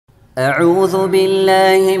أعوذ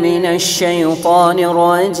بالله من الشيطان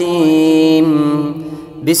الرجيم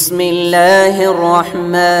بسم الله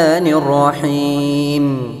الرحمن الرحيم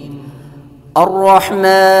الرحمن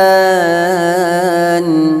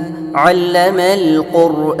علم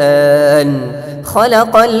القرآن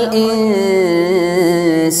خلق الإنسان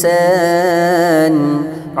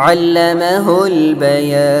علمه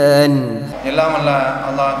البيان. எல்லாம் அல்ல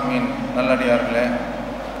அல்லாஹ்வின் நல்லடியார்களே,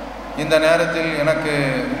 இந்த நேரத்தில் எனக்கு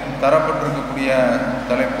தரப்பட்டிருக்கக்கூடிய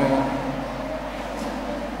தலைப்பு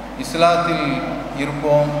இஸ்லாத்தில்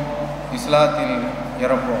இருப்போம், இஸ்லாத்தில்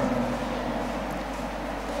இறப்போம்.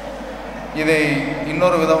 இதை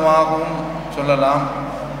இன்னொரு விதமாகவும் சொல்லலாம்,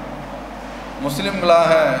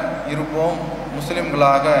 முஸ்லிம்களாக இருப்போம்,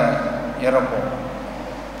 முஸ்லிம்களாக இறப்போம்.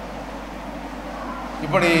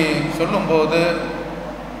 இப்படி சொல்லும்போது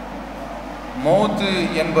மௌத்து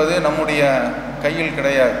என்பது நம்முடைய கையில்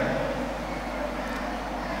கிடையாது.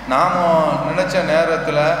 நாம் நினச்ச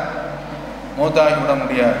நேரத்தில் மௌத்தாகிவிட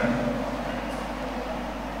முடியாது.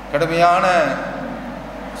 கடுமையான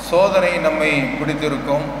சோதனை நம்மை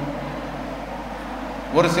பிடித்திருக்கும்.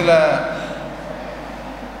 ஒரு சில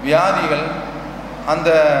வியாதிகள், அந்த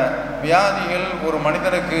வியாதிகள் ஒரு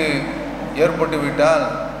மனிதனுக்கு ஏற்பட்டுவிட்டால்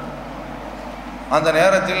அந்த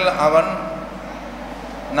நேரத்தில் அவன்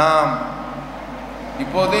நாம்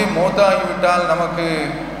இப்போதே மௌத்தாகிவிட்டால் நமக்கு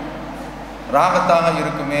ராகத்தாக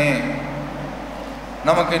இருக்குமே,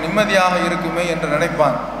 நமக்கு நிம்மதியாக இருக்குமே என்று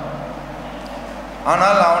நினைப்பான்.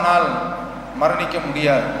 ஆனால் அவனால் மரணிக்க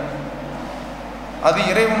முடியாது. அது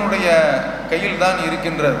இறைவனுடைய கையில் தான்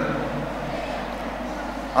இருக்கின்றது.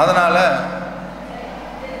 அதனால்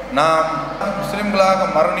நாம் முஸ்லிம்களாக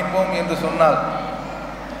மரணிப்போம் என்று சொன்னால்,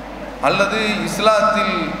 அல்லது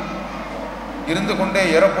இஸ்லாத்தில் இருந்து கொண்டே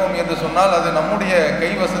இறப்போம் என்று சொன்னால் அது நம்முடைய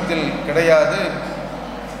கைவசத்தில் கிடையாது.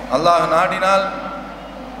 அல்லாஹ் நாடினால்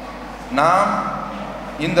நாம்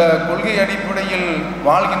இந்த கொள்கை அடிப்படையில்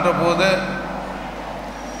வாழ்கின்ற போது,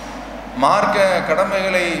 மார்க்க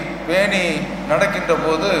கடமைகளை பேணி நடக்கின்ற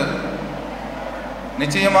போது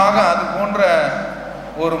நிச்சயமாக அது போன்ற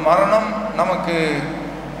ஒரு மரணம் நமக்கு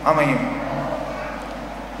அமையும்.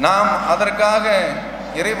 நாம் அதற்காக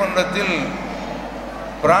இறைவனிடத்தில்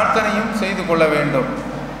பிரார்த்தனையும் செய்து கொள்ள வேண்டும்.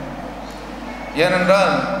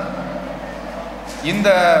 ஏனென்றால் இந்த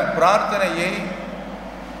பிரார்த்தனையை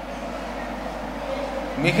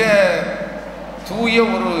மிக தூய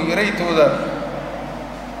ஒரு இறை தூதர்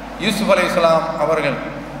யூசுப் அலைஹிஸ்ஸலாம் அவர்கள்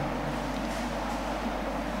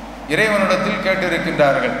இறைவனிடத்தில்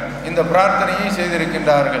கேட்டிருக்கின்றார்கள், இந்த பிரார்த்தனையை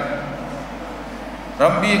செய்திருக்கின்றார்கள்.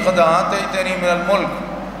 ரப்பி கத் ஆதைதனி மினல் முல்க்,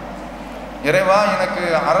 இறைவா எனக்கு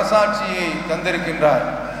அரசாட்சியை தந்திருக்கின்றார்.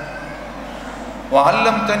 வ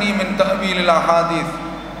அல்லம்தனி மின் தஅவீலில் அஹாதீஸ்,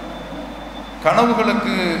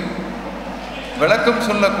 கனவுகளுக்கு விளக்கம்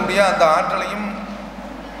சொல்லக்கூடிய அந்த ஆற்றலையும்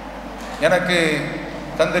எனக்கு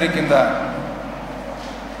தந்திருக்கின்றார்.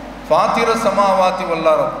 ஃபாத்திர சமாவாத்தி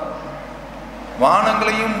வல்லாரம்,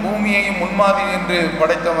 வானங்களையும் பூமியையும் முன்மாதிரி என்று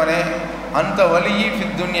படைத்தவனே, அந்த வலியி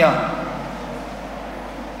ஃபித் துன்யா,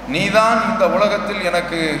 நீதான் இந்த உலகத்தில்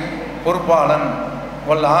எனக்கு பொறுப்பாளன்.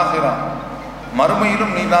 வல் ஆகிரா,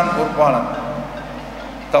 மறுமையிலும் நீதான் பொறுப்பாளன்.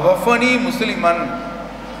 தவஃபனி முஸ்லிமன்,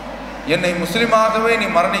 என்னை முஸ்லிமாகவே நீ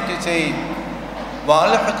மரணிக்க செய்.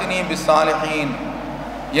 வஅல்ஹிக்னி பிஸ்ஸாலிஹீன்,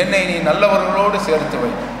 என்னை நீ நல்லவர்களோடு சேர்த்து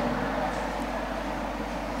வை.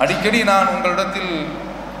 அடிக்கடி நான் உங்களிடத்தில்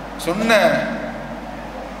சொன்ன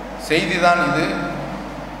செய்திதான் இது.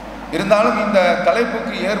 இருந்தாலும் இந்த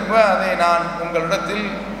தலைப்புக்கு ஏற்ப அதை நான் உங்களிடத்தில்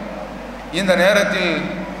இந்த நேரத்தில்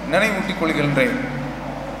நினைவூட்டிக் கொள்கின்றேன்.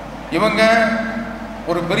 இவங்க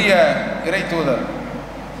ஒரு பெரிய இறை தூதர்.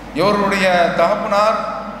 இவருடைய தகப்பனார்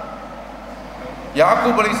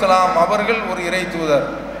யாக்கூப் அலைஹிஸ்ஸலாம் அவர்கள் ஒரு இறை தூதர்.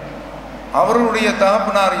 அவருடைய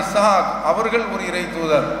தகப்பனார் இஸ்ஹாக் அவர்கள் ஒரு இறை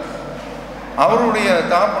தூதர். அவருடைய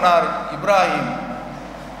தகப்பனார் இப்ராஹிம்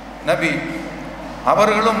நபி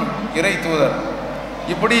அவர்களும் இறை தூதர்.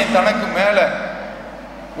 இப்படி தனக்கு மேலே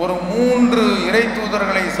ஒரு 3 இறை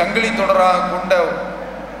தூதர்களை சங்கிலி தொடராக கொண்ட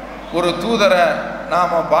ஒரு தூதரை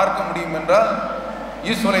நாம் பார்க்க முடியும் என்றால்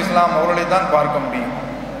யூசுப் அலைஹிஸ்ஸலாம் அவர்களை தான் பார்க்க முடியும்.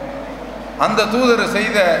 அந்த தூதர்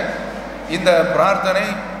செய்த இந்த பிரார்த்தனை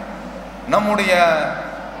நம்முடைய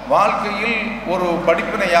வாழ்க்கையில் ஒரு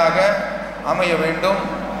படிப்பினையாக அமைய வேண்டும்.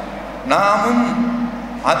 நாமும்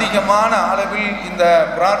அதிகமான அளவில் இந்த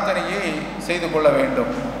பிரார்த்தனையை செய்து கொள்ள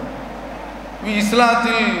வேண்டும்.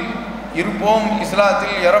 இஸ்லாத்தில் இருப்போம்,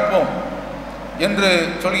 இஸ்லாத்தில் இறப்போம் என்று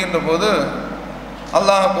சொல்கின்ற போது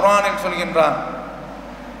அல்லாஹ் குர்ஆனில் சொல்கின்றான்,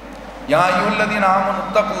 யா அய்யுஹல்லதீன ஆமனு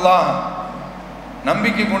தக்குல்லாஹ்,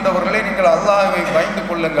 நம்பிக்கை கொண்டவர்களே நீங்கள் அல்லாஹ்வை பயந்து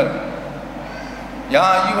கொள்ளுங்கள். யா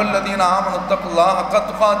அய்யுஹல்லதீன ஆமனு தக்குல்லாஹ ஹக்க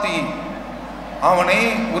துகாத்திஹி, அவனை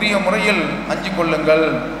உரிய முறையில் அஞ்சிக் கொள்ளுங்கள்.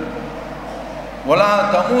 வலா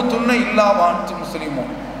தமூதுன்ன இல்லா வஅன்தும்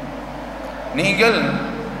முஸ்லிமூன், நீங்கள்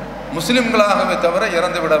முஸ்லிம்களாகவே தவிர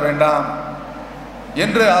இறந்துவிட வேண்டாம்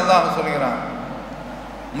என்று அல்லாஹ் சொல்கிறான்.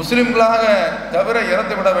 முஸ்லிம்களாக தவிர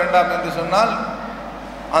இறந்துவிட வேண்டாம் என்று சொன்னால்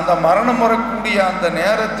அந்த மரணம் வரக்கூடிய அந்த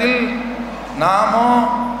நேரத்தில் நாமோ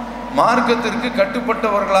மார்க்கத்திற்கு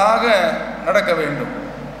கட்டுப்பட்டவர்களாக நடக்க வேண்டும்.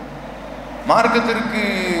 மார்க்கத்திற்கு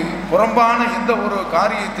புறம்பான எந்த ஒரு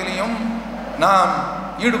காரியத்திலையும் நாம்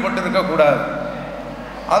ஈடுபட்டிருக்கக்கூடாது.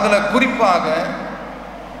 அதில் குறிப்பாக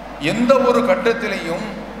எந்த ஒரு கட்டத்திலையும்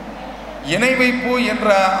இணை வைப்பு என்ற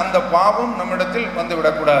அந்த பாவம் நம்மிடத்தில்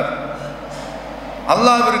வந்துவிடக்கூடாது.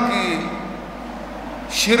 அல்லாஹ்விற்கு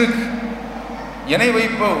ஷிர்க்,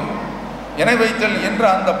 இணை வைத்தல் என்ற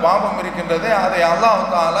அந்த பாவம் இருக்கின்றதே, அதை அல்லாஹ்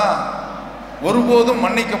தஆலா ஒருபோதும்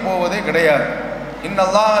மன்னிக்கப் போவதே கிடையாது.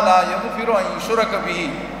 இன்னல்லாஹ லா யக்ஃபிரு அன் யுஷ்ரக பிஹி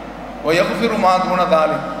வ யக்ஃபிரு மா தூன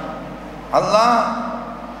தாலிக், அல்லாஹ்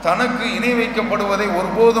தனக்கு இணை வைக்கப்படுவதை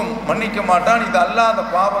ஒருபோதும் மன்னிக்க மாட்டான். இது அல்லாத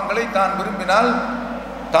பாவங்களை தான் விரும்பினால்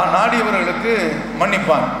தான் நாடியவர்களுக்கு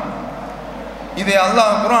மன்னிப்பான். இதை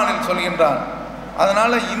அல்லாஹ் குர்ஆனில் சொல்கின்றான்.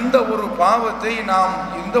 அதனால் இந்த ஒரு பாவத்தை நாம்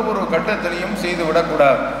இந்த ஒரு கட்டத்திலையும் செய்து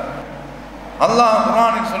விடக்கூடாது. அல்லாஹ்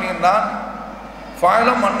குர்ஆனில் சொல்கின்றான்,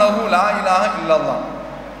 ஃபஅலம் அன்னஹு லா இலாஹ இல்லல்லாஹ்,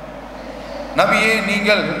 நபியே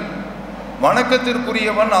நீங்கள்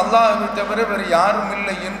வணக்கத்திற்குரியவன் அல்லாஹ்வை தவிர வேறு யாரும்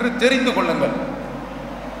இல்லை என்று தெரிந்து கொள்ளுங்கள்.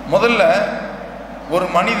 முதல்ல ஒரு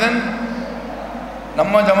மனிதன்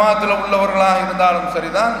நம்ம ஜமாத்தில் உள்ளவர்களாக இருந்தாலும்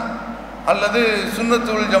சரிதான், அல்லது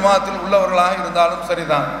சுன்னத்துல் ஜமாத்தில் உள்ளவர்களாக இருந்தாலும்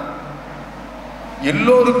சரிதான்,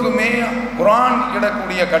 எல்லோருக்குமே குர்ஆன்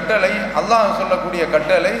இடக்கூடிய கட்டளை, அல்லாஹ் சொல்லக்கூடிய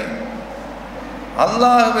கட்டளை,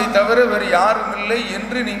 அல்லாஹ்வை தவிர வேறு யாரும் இல்லை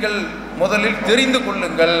என்று நீங்கள் முதலில் தெரிந்து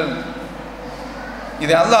கொள்ளுங்கள்.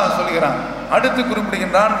 இதை அல்லாஹ் சொல்கிறான். அடுத்து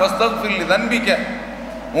குறிப்பிடுகின்றான், வஸ்தக்ஃபிர் தன்பிக்க,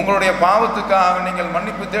 உங்களுடைய பாவத்துக்காக நீங்கள்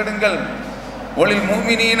மன்னிப்பு தேடுங்கள். ஒலில்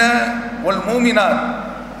மூமினீன ஒல் மூமினார்,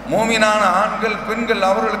 மூமினான ஆண்கள் பெண்கள்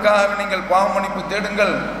அவர்களுக்காக நீங்கள் பாவ மன்னிப்பு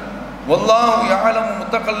தேடுங்கள். வல்லாஹு யஅலமு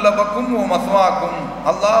முத்தகல்லபக்கும் வ மஸ்வாக்கும்,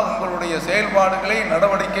 அல்லாஹ் உங்களுடைய செயல்பாடுகளை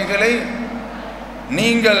நடவடிக்கைகளை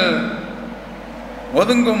நீங்கள்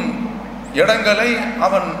ஒதுங்கும் இடங்களை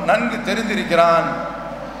அவன் நன்கு தெரிந்திருக்கிறான்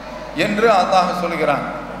என்று அல்லாஹ் சொல்கிறான்.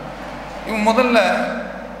 இவன் முதல்ல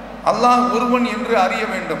அல்லாஹ் ஒருவன் என்று அறிய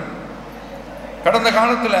வேண்டும். கடந்த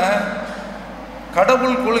காலத்தில்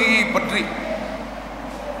கடவுள் கொள்கையை பற்றி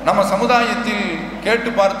நம்ம சமுதாயத்தில் கேட்டு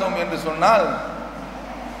பார்த்தோம் என்று சொன்னால்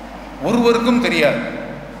ஒருவருக்கும் தெரியாது.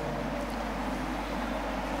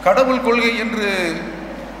 கடவுள் கொள்கை என்று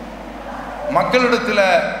மக்களிடத்தில்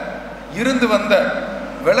இருந்து வந்த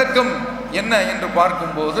விளக்கம் என்ன என்று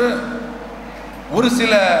பார்க்கும்போது ஒரு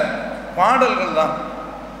சில பாடல்கள் தான்.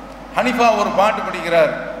 ஹனிஃபா ஒரு பாட்டு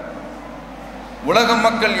படிக்கிறார், உலக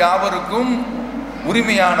மக்கள் யாவருக்கும்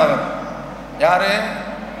உரிமையானவர் யாரு?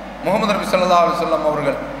 முஹம்மது நபி ஸல்லல்லாஹு அலைஹி வஸல்லம்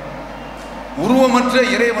அவர்கள். உருவமற்ற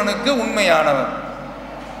இறைவனுக்கு உண்மையானவர்.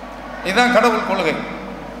 இதுதான் கடவுள் கொள்கை.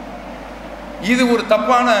 இது ஒரு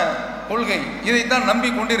தப்பான கொள்கை. இதைத்தான்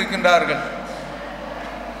நம்பிக்கொண்டிருக்கின்றார்கள்.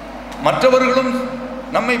 மற்றவர்களும்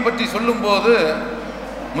நம்மை பற்றி சொல்லும்போது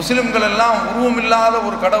முஸ்லிம்கள் எல்லாம் உருவமில்லாத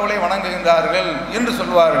ஒரு கடவுளை வணங்குகின்றார்கள் என்று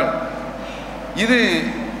சொல்வார்கள். இது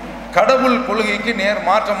கடவுள் கொள்கைக்கு நேர்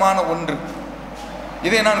மாற்றமான ஒன்று.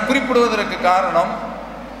 இதை நான் குறிப்பிடுவதற்கு காரணம்,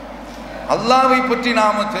 அல்லாஹ்வை பற்றி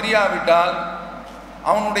நாம் தெரியாவிட்டால்,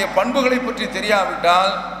 அவனுடைய பண்புகளை பற்றி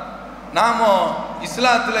தெரியாவிட்டால் நாம்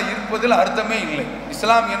இஸ்லாத்தில் இருப்பதில் அர்த்தமே இல்லை.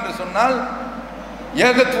 இஸ்லாம் என்று சொன்னால்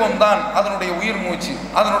ஏகத்துவம் தான் அதனுடைய உயிர் மூச்சு,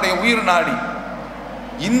 அதனுடைய உயிர் நாடி.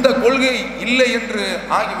 இந்த கொள்கை இல்லை என்று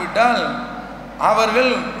ஆகிவிட்டால்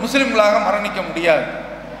அவர்கள் முஸ்லிம்களாக மரணிக்க முடியாது.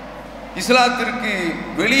 இஸ்லாத்திற்கு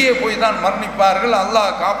வெளியே போய் தான் மரணிப்பார்கள்.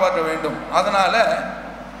 அல்லாஹ் காப்பாற்ற வேண்டும். அதனால்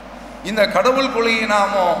இந்த கடவுள் கொள்கையை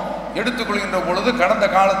நாம் எடுத்துக்கொள்கின்ற பொழுது கடந்த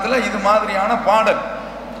காலத்தில் இது மாதிரியான பாடல்,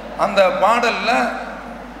 அந்த பாடலில்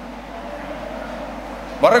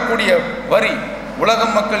வரக்கூடிய வரி, உலக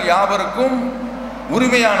மக்கள் யாவருக்கும்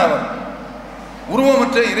உரிமையானவர்,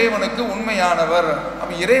 உருவமற்ற இறைவனுக்கு உண்மையானவர்.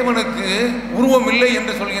 அப்போ இறைவனுக்கு உருவம் இல்லை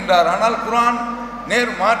என்று சொல்கின்றார். ஆனால் குர்ஆன்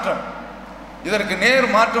நேர் மாற்றம். இதற்கு நேர்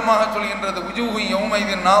மாற்றமாக சொல்கின்றது, உஜூஹு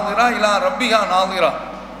யௌமைதின் நாதிரா இலா ரப்பிஹா நாதிரா.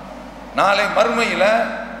 நாளை மறுமையில்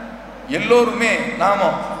எல்லோருமே,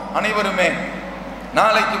 நாம அனைவருமே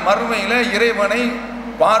நாளைக்கு மறுமையில் இறைவனை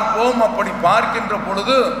பார்ப்போம். அப்படி பார்க்கின்ற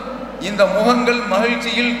பொழுது இந்த முகங்கள்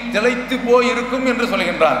மகிழ்ச்சியில் திளைத்து போயிருக்கும் என்று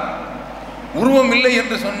சொல்கின்றார். உருவம் இல்லை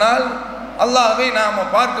என்று சொன்னால் அல்லாஹ்வை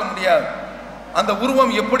நாம் பார்க்க முடியாது. அந்த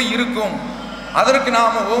உருவம் எப்படி இருக்கும், அதற்கு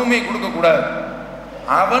நாம் உவமை கொடுக்கக்கூடாது.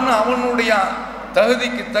 அவனுடைய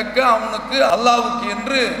தகுதிக்கு தக்க அவனுக்கு அல்லாஹ்வுக்கு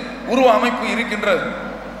என்று உருவ அமைப்பு இருக்கின்றது.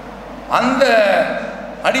 அந்த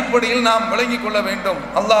அடிப்படையில் நாம் விளங்கிக் கொள்ள வேண்டும்.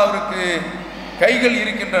 அல்லாஹ்விற்கு கைகள்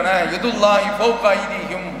இருக்கின்றன. யதுல்லாஹி ஃபௌக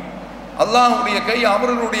ஐதீஹிம், அல்லாஹ்வுடைய கை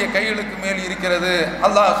அவர்களுடைய கைகளுக்கு மேல் இருக்கிறது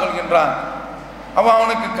அல்லாஹ் சொல்கின்றான்.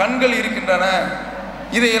 அவனுக்கு கண்கள் இருக்கின்றன.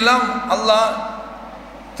 இதையெல்லாம் அல்லாஹ்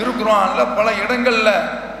திருக்குர்ஆன்ல பல இடங்கள்ல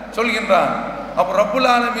சொல்கின்றான். அப்போ ரப்புல்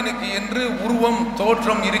ஆலமீனுக்கு என்று உருவம்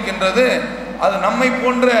தோற்றம் இருக்கின்றது. அது நம்மை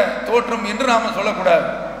போன்ற தோற்றம் என்று நாம் சொல்லக்கூடாது.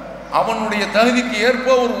 அவனுடைய தகுதிக்கு ஏற்ப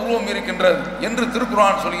ஒரு உருவம் இருக்கின்றது என்று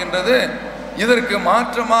திருக்குர்ஆன் சொல்கின்றது. இதற்கு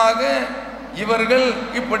மாற்றமாக இவர்கள்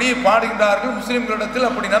இப்படி பாடுகின்றார்கள். முஸ்லிம்களிடத்தில்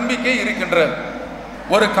அப்படி நம்பிக்கை இருக்கின்றது.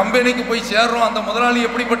 ஒரு கம்பெனிக்கு போய் சேர்றோம், அந்த முதலாளி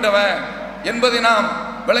எப்படிப்பட்டவன் என்பதை நாம்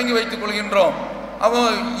விளங்கி வைத்துக் கொள்கின்றோம்.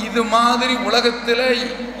 அவன் இது மாதிரி உலகத்தில்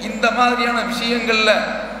இந்த மாதிரியான விஷயங்கள்ல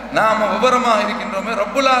நாம் விவரமாக இருக்கின்றோமே.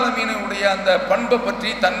 ரப்புல் ஆலமீனுடைய அந்த பண்பை பற்றி,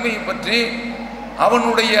 தன்மையை பற்றி,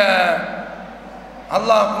 அவனுடைய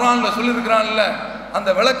அல்லாஹ் குர்ஆன்ல சொல்லியிருக்கிறான்ல அந்த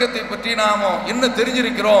விளக்கத்தை பற்றி நாம் என்ன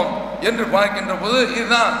தெரிஞ்சிருக்கிறோம் என்று பார்க்கின்ற போது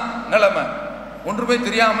இதுதான் நிலைமை. ஒன்றுமே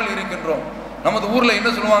தெரியாமல் இருக்கின்றோம். நமது ஊரில் என்ன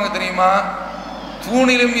சொல்லுவாங்க தெரியுமா?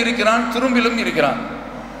 தூணிலும் இருக்கிறான், துரும்பிலும் இருக்கிறான்.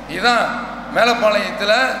 இதுதான்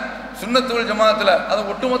மேலப்பாளையத்தில் சுன்னத்து வல் ஜமாத்தில், அது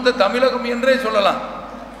ஒட்டுமொத்த தமிழகம் என்றே சொல்லலாம்.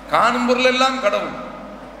 காணும் பொருள் எல்லாம் கடவுள்.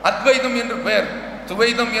 அத்வைதம் என்று பெயர்.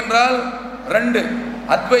 துவைதம் என்றால் 2,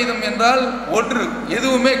 அத்வைதம் என்றால் 1,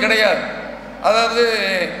 எதுவுமே கிடையாது. அதாவது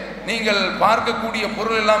நீங்கள் பார்க்கக்கூடிய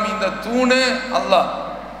பொருள் எல்லாம், இந்த தூணு அல்லாஹ்,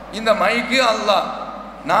 இந்த மைக்கு அல்லாஹ்,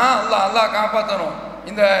 நான் அல்லாஹ், அல்லாஹ் காப்பாற்றணும்,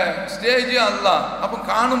 இந்த ஸ்டேஜ் அல்லாஹ். அப்போ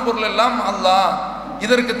காணும் பொருள் எல்லாம் அல்லாஹ்.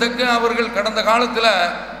 இதற்கு தக்க அவர்கள் கடந்த காலத்தில்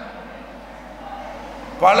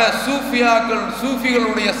பல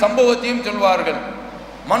சூஃபிகளுடைய சம்பவத்தையும் சொல்வார்கள்.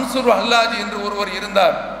 மன்சூர் ஹல்லாஜி என்று ஒருவர்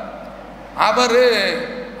இருந்தார். அவர்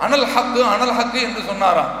அனல் ஹக்கு என்று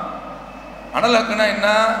சொன்னாராம். அனல் ஹக்குனா என்ன?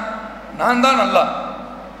 நான் தான் அல்லாஹ்.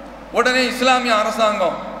 உடனே இஸ்லாமிய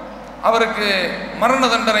அரசாங்கம் அவருக்கு மரண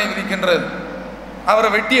தண்டனை விதிக்கின்றது. அவரை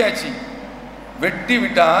வெட்டியாச்சு. வெட்டி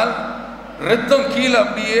விட்டால் ரத்தம் கீழே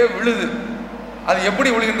அப்படியே விழுது. அது எப்படி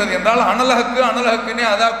விழுகின்றது என்றால் அனல் ஹக்குன்னே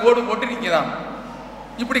அதான் கோடு போட்டு நிற்கிறான்.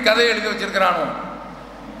 இப்படி கதையை எழுதி வச்சிருக்கிறானோ.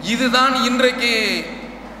 இதுதான் இன்றைக்கு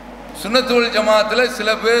சுன்னத்து வல் ஜமாத்தில் சில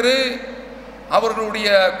பேர் அவர்களுடைய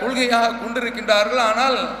கொள்கையாக கொண்டிருக்கின்றார்கள்.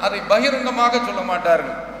 ஆனால் அதை பகிரங்கமாக சொல்ல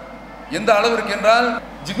மாட்டார்கள். எந்த அளவிற்கு என்றால்,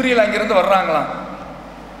 ஜிப்ரீல் அங்கிருந்து வர்றாங்களாம்,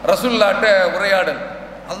 ரசூலுல்லாஹ்ட்ட உரையாடல்,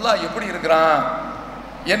 அல்லாஹ் எப்படி இருக்கிறான்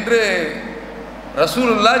என்று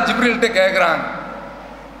ரசூலுல்லாஹ் ஜிப்ரீல்கிட்ட கேட்குறாங்க.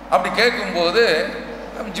 அப்படி கேட்கும்போது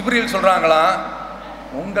ஜிப்ரீல் சொல்கிறாங்களாம்,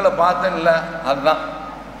 உங்களை பார்த்தேன்ல அதுதான்.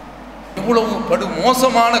 இவ்வளவு படு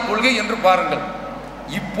மோசமான கொள்கை என்று பாருங்கள்.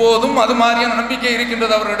 இப்போதும் அது மாதிரியான நம்பிக்கை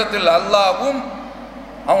இருக்கின்றது அவரிடத்தில். அல்லாஹ்வும்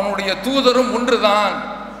அவனுடைய தூதரும் ஒன்றுதான்.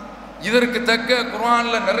 இதற்கு தக்க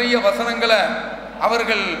குர்ஆன்ல நிறைய வசனங்களை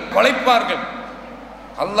அவர்கள் வளைப்பார்கள்.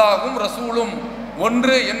 அல்லாஹ்வும் ரசூலும்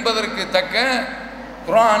ஒன்று என்பதற்கு தக்க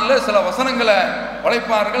குர்ஆன்ல சில வசனங்களை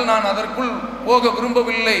வளைப்பார்கள். நான் அதற்குள் போக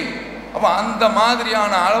விரும்பவில்லை. அப்போ அந்த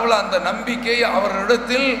மாதிரியான அளவில் அந்த நம்பிக்கை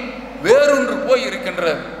அவரிடத்தில் வேறொன்று போய்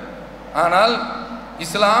இருக்கின்றது. ஆனால்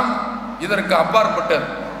இஸ்லாம் இதற்கு அப்பாற்பட்டது.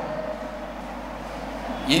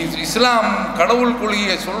 இஸ்லாம் கடவுள்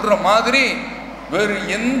கொள்கையை சொல்ற மாதிரி வேறு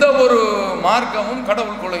எந்த ஒரு மார்க்கமும்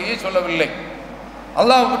கடவுள் கொள்கையை சொல்லவில்லை.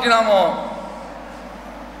 அல்லாஹ் பற்றி நாம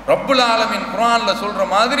ரப்புல் ஆலமீன் குர்ஆன்ல சொல்ற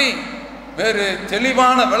மாதிரி வேறு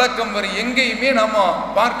தெளிவான விளக்கம் வேறு எங்கேயுமே நாம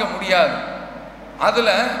பார்க்க முடியாது. அதுல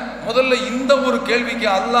முதல்ல இந்த ஒரு கேள்விக்கு,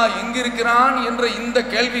 அல்லாஹ் எங்கிருக்கிறான் என்ற இந்த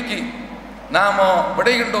கேள்விக்கு நாம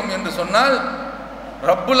விடைகின்றோம் என்று சொன்னால்,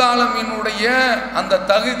 ரப்புல் ஆலமீனுடைய அந்த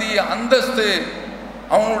தகுதி, அந்தஸ்து,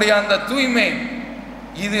 அவனுடைய அந்த தூய்மை,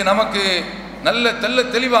 இது நமக்கு நல்ல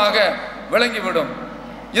தெளிவாக விளங்கிவிடும்.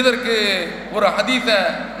 இதற்கு ஒரு ஹதீஸை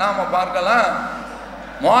நாம் பார்க்கலாம்.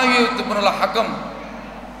 முஆவியத்து இப்னுல் ஹக்கம்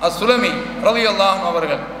அஸ்-சுலமி ரலியல்லாஹு அன்ஹு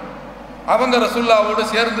அவர்கள், அவங்க ரசூலுல்லாஹ்வோடு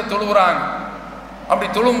சேர்ந்து தொழுகிறாங்க. அப்படி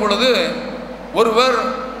தொழும் பொழுது ஒருவர்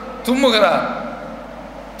தும்முகிறார்.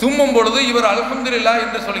 தும்மும் பொழுது இவர் அல்ஹம்துலில்லாஹ்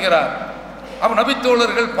என்று சொல்கிறார். அப்போ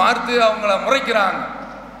நபித்தோழர்கள் பார்த்து அவங்கள முறைக்கிறாங்க.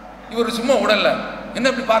 இவர் சும்மா உடல்ல, என்ன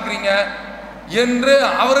இப்படி பார்க்குறீங்க என்று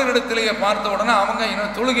அவர்களிடத்திலேயே பார்த்த உடனே அவங்க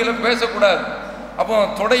இன்னும் தொழுகையில் பேசக்கூடாது. அப்போ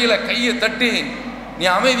தொடையில கையை தட்டி, நீ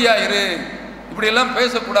அமைதியா இரு, இப்படியெல்லாம்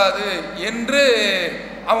பேசக்கூடாது என்று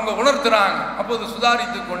அவங்க உணர்த்துறாங்க. அப்போது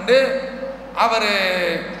சுதாரித்து கொண்டு அவர்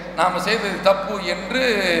நாம் செய்தது தப்பு என்று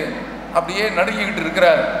அப்படியே நடுங்கிக்கிட்டு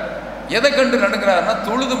இருக்கிறார். எதை கண்டு நடுங்கிறாருன்னா,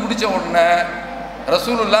 தொழுது முடித்த உடனே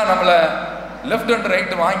ரசூலுல்லாஹ் நம்மளை லெஃப்ட் அண்ட்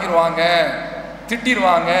ரைட்டு வாங்கிடுவாங்க,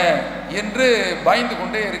 திட்டிடுவாங்க என்று பயந்து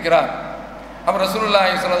கொண்டே இருக்கிறார். அப்போ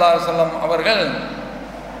ரசூலுல்லாஹி ஸல்லல்லாஹு அலைஹி வஸல்லம் அவர்கள்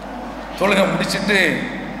தொழுகை முடிச்சுட்டு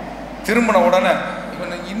திரும்பின உடனே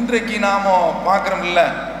இன்றைக்கு நாம் பார்க்குறோம் இல்லை,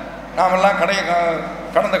 நாமெல்லாம்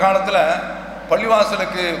கடந்த காலத்தில்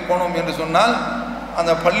பள்ளிவாசலுக்கு போனோம் என்று சொன்னால்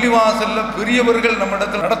அந்த பள்ளிவாசலில் பெரியவர்கள் நம்ம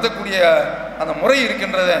இடத்துல நடத்தக்கூடிய அந்த முறை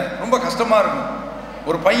இருக்கின்றத ரொம்ப கஷ்டமாக இருக்கும்.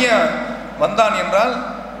 ஒரு பையன் வந்தான் என்றால்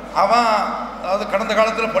அவன், அதாவது கடந்த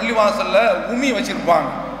காலத்தில் பள்ளிவாசலில் உமி வச்சுருப்பாங்க.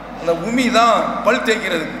 அந்த உமி தான் பல்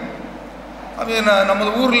தேய்க்கிறதுக்கு. அது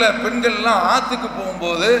நமது ஊரில் பெண்கள்லாம் ஆற்றுக்கு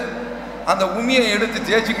போகும்போது அந்த உமியை எடுத்து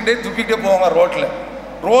தேய்ச்சிக்கிட்டே துப்பிக்கிட்டே போவாங்க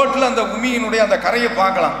ரோட்டில் அந்த உமியினுடைய அந்த கரையை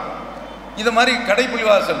பார்க்கலாம். இது மாதிரி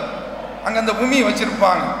கடைப்பள்ளிவாசல் அங்கே அந்த உமியை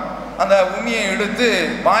வச்சுருப்பாங்க. அந்த உமியை எடுத்து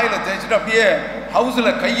வாயில் தேய்ச்சிட்டு அப்படியே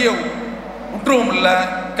ஹவுஸில் கையை விட்டுருவோம் இல்லை,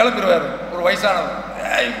 கிளம்பிடுவார் ஒரு வயசானவர்.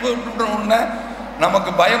 இப்போ விட்டுறோம்னா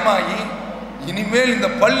நமக்கு பயமாகி இனிமேல் இந்த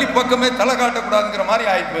பள்ளி பக்கமே தலை காட்டக்கூடாதுங்கிற மாதிரி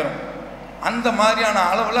ஆகி போயிடும். அந்த மாதிரியான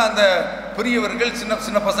அளவில் அந்த பெரியவர்கள் சின்ன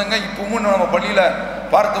சின்ன பசங்க இப்பவும் நம்ம பள்ளியில்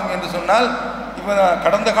பார்த்தோம் என்று சொன்னால், இப்போ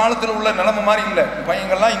கடந்த காலத்தில் உள்ள நிலைமை மாதிரி இல்லை.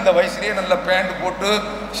 பையங்கள்லாம் இந்த வயசுலேயே நல்ல பேண்ட் போட்டு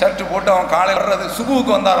ஷர்ட்டு போட்டு அவன் காலையில் வர்றது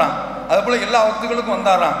சுபுவுக்கு வந்தாரான், அதுபோல் எல்லா வக்துகளுக்கும்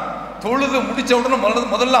வந்தாரான். தொழுது முடித்த உடனே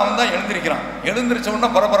முதல்ல அவன் தான் எழுந்திரிச்ச உடனே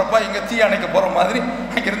பரபரப்பாக இங்கே தீ அணைக்க போகிற மாதிரி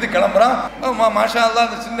அங்கேருந்து கிளம்புறான். மாஷா அல்லாஹ்,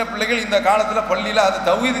 அந்த சின்ன பிள்ளைகள் இந்த காலத்தில் பள்ளியில் அது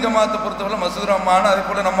தௌஹீத் ஜமாத்தை பொறுத்தவரை மசூத் ரஹ்மான், அதே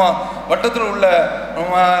போல் நம்ம வட்டத்தில் உள்ள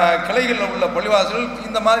கிளைகளில் உள்ள பள்ளிவாசல்கள்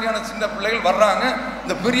இந்த மாதிரியான சின்ன பிள்ளைகள் வர்றாங்க.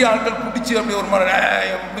 இந்த பெரிய ஆட்கள் பிடிச்சி அப்படி ஒரு மாதிரி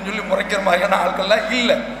அப்படின்னு சொல்லி முறைக்கிற மாதிரியான ஆட்கள்லாம்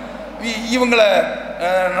இல்லை. இவங்களை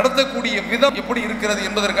நடத்தக்கூடிய விதம் எப்படி இருக்கிறது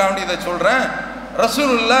என்பதற்காக இதை சொல்கிறேன்.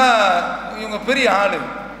 ரசூலுல்லாஹ் இவங்க பெரிய ஆள்,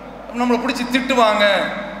 நம்மளை பிடிச்சி திட்டுவாங்க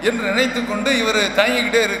என்று நினைத்து கொண்டு இவர்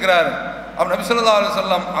தயங்கிக்கிட்டே இருக்கிறார். அப்போ நபி ஸல்லல்லாஹு அலைஹி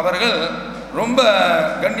வஸல்லம் அவர்கள் ரொம்ப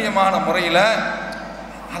கண்ணியமான முறையில்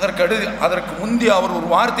அதற்கு முந்தி அவர் ஒரு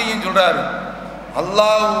வார்த்தையும் சொல்கிறார்.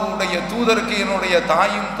 அல்லாஹ்வுடைய தூதருக்கு என்னுடைய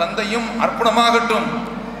தாயும் தந்தையும் அர்ப்பணமாகட்டும்.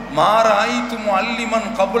 மாராய்த்தும் அல்லிமன்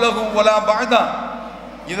கபுலகு வலா பாதா,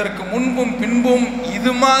 இதற்கு முன்பும் பின்பும்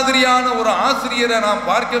இது மாதிரியான ஒரு ஆசிரியரை நான்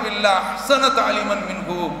பார்க்கவில்லை. அஹ்ஸன தாலிமன்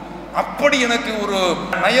மின்ஹு, அப்படி எனக்கு ஒரு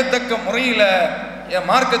நயத்தக்க முறையில் என்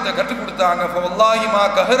மார்க்கத்தை கற்றுக் கொடுத்தாங்க. வல்லாஹி மா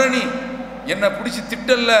கஹரனி, என்னை பிடிச்சி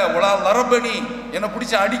திட்டல்ல, ஒலா லரபனி, என்னை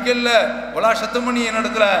பிடிச்சி அடிக்கல்ல, ஒலா சத்தமணி,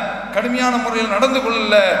 என்னிடத்துல கடுமையான முறையில் நடந்து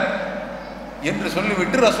கொள்ளல என்று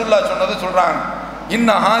சொல்லிவிட்டு ரசூலுல்லாஹ் சொன்னதை சொல்றாங்க. இன்ன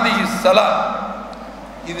ஹாதிஹி ஸலா,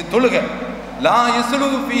 இது தொழுகை, லா யஸ்லு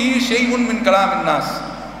ஃபீஹி ஷைஉன் மின் கலாமின் நாஸ்,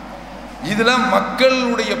 இதுல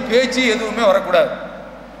மக்களுடைய பேச்சு எதுவுமே வரக்கூடாது.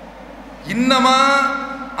 இன்னமா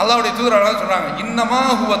அல்லாஹ்வுடைய தூதர் சொல்றாங்க, இன்னமா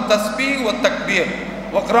ஹுவ தஸ்பீஹ் வ தக்பீர்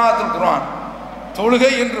வ கிராஅத்துல் குர்ஆன்,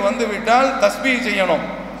 தொழுகை என்று வந்து விட்டால் தஸ்பீஹ் செய்யணும்,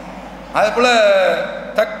 அதே போல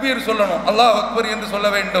தக்பீர் சொல்லணும், அல்லாஹ் அக்பர் என்று சொல்ல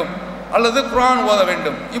வேண்டும், அல்லது குர்ஆன் ஓத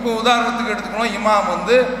வேண்டும். இப்போ உதாரணத்துக்கு எடுத்துக்கணும், இமாம்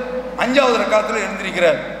வந்து 5வது ரக்காத்தில்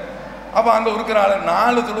எழுந்திருக்கிறார். அப்போ அங்கே இருக்கிற ஆள்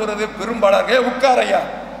 4 தொழுகிறது பெரும்பாலாக உட்காரையா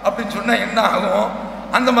அப்படின்னு சொன்னால் என்ன ஆகும்?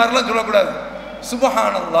 அந்த மாதிரிலாம் சொல்லக்கூடாது,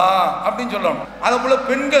 சுபஹானல்லாஹ் அப்படின்னு சொல்லணும். அதே போல்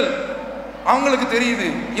பெண்கள், அவங்களுக்கு தெரியுது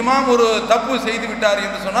இமாம் ஒரு தப்பு செய்து விட்டார்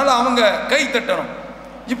என்று சொன்னால் அவங்க கை தட்டணும்.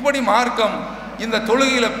 இப்படி மார்க்கம் இந்த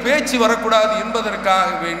தொழுகையில் பேச்சு வரக்கூடாது என்பதற்காக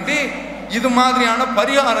வேண்டி இது மாதிரியான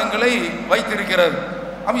பரிகாரங்களை வைத்திருக்கிறது.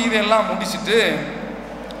 அப்போ இதெல்லாம் முடிச்சுட்டு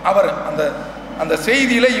அவர் அந்த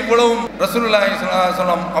செய்தியில் இவ்வளவும் ரசூலுல்லாஹி ஸல்லல்லாஹு அலைஹி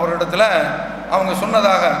வஸல்லம் அவரிடத்துல அவங்க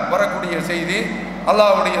சொன்னதாக வரக்கூடிய செய்தி,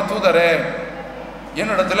 அல்லாஹ்வுடைய தூதரே,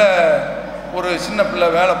 என்னிடத்துல ஒரு சின்ன பிள்ளை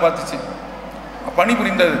வேலை பார்த்துச்சு,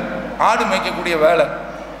 பணிபுரிந்தது, ஆடு மேய்க்கக்கூடிய வேலை.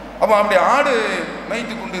 அப்போ அப்படி ஆடு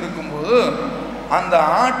மேய்த்து கொண்டு இருக்கும்போது அந்த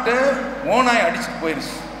ஆட்டை ஓனாய் அடிச்சுட்டு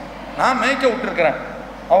போயிடுச்சு. நான் மேய்க்க விட்டுருக்கிறேன்.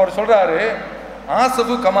 அவர் சொல்கிறாரு,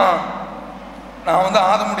 ஆசபு கமா, நான் வந்து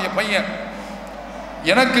ஆதமுடைய பையன்,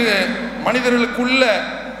 எனக்கு மனிதர்களுக்குள்ள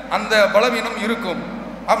அந்த பலவீனம் இருக்கும்.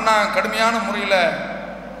 அப்போ நான் கடுமையான முறையில்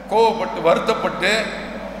கோவப்பட்டு வருத்தப்பட்டு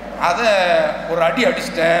அதை ஒரு அடி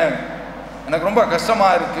அடிச்சிட்டேன், எனக்கு ரொம்ப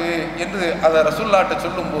கஷ்டமாக இருக்குது என்று அதை ரசூலுல்லாஹ்ட்ட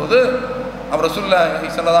சொல்லும்போது அவர் ரசூலுல்லாஹி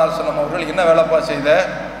ஸல்லல்லாஹு அலைஹி வஸல்லம் அவர்கள் என்ன வேலைப்பா செய்த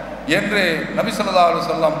என்று நபி ஸல்லல்லாஹு அலைஹி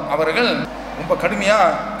வஸல்லம் அவர்கள் ரொம்ப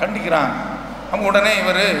கடுமையாக கண்டிக்கிறாங்க. அவங்க உடனே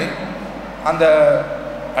இவர் அந்த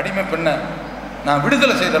அடிமை பெண்ணை நான்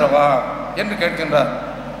விடுதலை செய்தரவா என்று கேட்கின்றார்.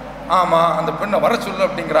 ஆமாம், அந்த பெண்ணை வர சொல்லு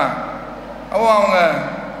அப்படிங்கிறான். அவங்க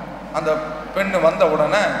அந்த பெண்ணு வந்த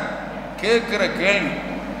உடனே கேட்குற கேள்வி,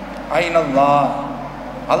 ஐனல்லா,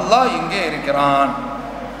 அல்லாஹ் எங்கே இருக்கிறான்?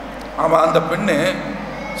 அவன் அந்த பெண்ணு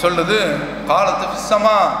சொல்லுது, காலத்து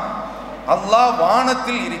விசமா, அல்லாஹ்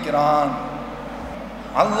வானத்தில் இருக்கிறான்,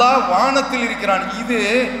 அல்லாஹ் வானத்தில் இருக்கிறான். இது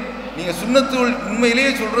நீங்கள் சுன்னத்துல்,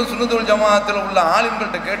 உண்மையிலேயே சொல்கிற சுன்னத்துல் ஜமாத்தில் உள்ள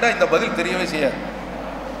ஆலிம்கள்கிட்ட கேட்டால் இந்த பதில் தெரியவே செய்யாது.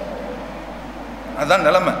 அதுதான்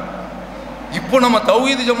நிலைமை. இப்போ நம்ம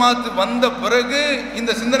தௌஹீத் ஜமாத்து வந்த பிறகு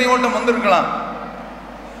இந்த சிந்தனை ஓட்டம் வந்திருக்கலாம்.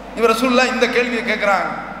 இவர் ரசூலுல்லாஹ் இந்த கேள்வியை கேட்குறாங்க,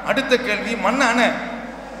 அடுத்த கேள்வி மண்ணான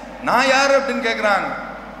நான் யார் அப்படின்னு கேட்குறாங்க.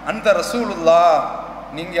 அந்த ரசூலுல்லா,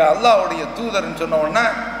 நீங்கள் அல்லாஹ்வுடைய தூதர்ன்னு சொன்ன உடனே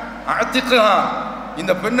அத்திகா,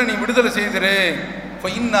 இந்த பெண்ணை நீ விடுதலை செய்திரு,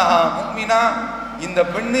 ஃபைன்னஹா முஃமினா, இந்த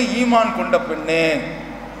பெண்ணு ஈமான் கொண்ட பெண்ணு.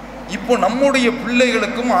 இப்போ நம்முடைய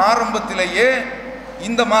பிள்ளைகளுக்கும் ஆரம்பத்திலேயே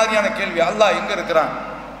இந்த மாதிரியான கேள்வி, அல்லாஹ் எங்கே இருக்கிறான்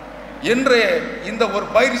என்று இந்த ஒரு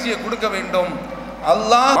பயிற்சியை கொடுக்க வேண்டும்.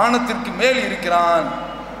 அல்லாஹ் வானத்திற்கு மேல் இருக்கிறான்.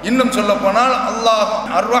 இன்னும் சொல்ல போனால் அல்லாஹ்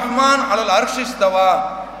அர் ரஹ்மான் அலல் அர்ஷி இஸ்தவா,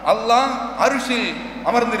 அல்லாஹ் அரிசில்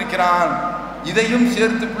அமர்ந்திருக்கிறான். இதையும்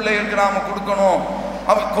சேர்த்து பிள்ளைகளுக்கு நாம கொடுக்கணும்.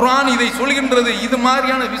 குர்ஆன் இதை சொல்கின்றது. இது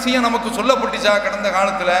மாதிரியான விஷயம் நமக்கு சொல்லப்பட்டுச்சா கடந்த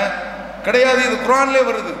காலத்தில்? கிடையாது. இது குர்ஆன்லேயே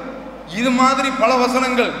வருது. இது மாதிரி பல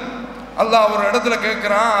வசனங்கள். அல்லாஹ் ஒரு இடத்துல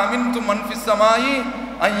கேட்குறான், அமின்து மன்ஃபிஸ் ஸமாயி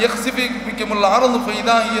அன் யக்ஸிஃபி பிக்குமுல் அர்து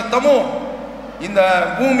ஃபைதா ஹிய தமூர், இந்த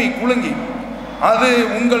பூமி குலுங்கி அது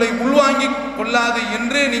உங்களை உள்வாங்கி கொள்ளாது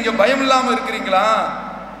என்று நீங்கள் பயம் இல்லாமல் இருக்கிறீங்களா?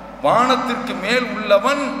 வானத்திற்கு மேல்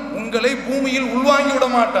உள்ளவன் உங்களை பூமியில் உள்வாங்கி விட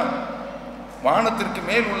மாட்டான். வானத்திற்கு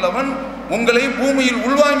மேல் உள்ளவன் உங்களை பூமியில்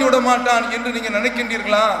உள்வாங்கி விட மாட்டான் என்று நீங்கள்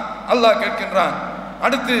நினைக்கின்றீர்களா? அல்லாஹ் கேட்கின்றான்.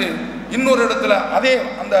 அடுத்து இன்னொரு இடத்துல அதே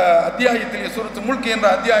அந்த அத்தியாயத்திலே சூரத்து முல்க் என்ற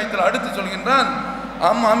அத்தியாயத்தில் அடுத்து சொல்கின்றான்,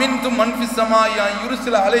 அமின்தும் மன்ஃபிஸ் ஸமாயி அன்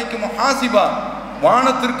யுர்சில அலைக்கும் ஹாசிபா,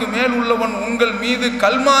 வானத்திற்கு மேல் உள்ளவன் உங்கள் மீது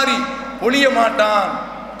கல்மாரி பொழிய மாட்டான்,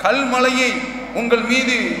 கல்மலையை உங்கள்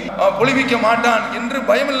மீது பொழிவிக்க மாட்டான் என்று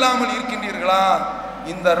பயமில்லாமல் இருக்கின்றீர்களா?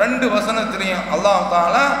 இந்த ரெண்டு வசனத்திலையும் அல்லாஹ்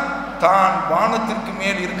தஆலா தான் வானத்திற்கு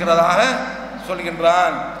மேல் இருக்கிறதாக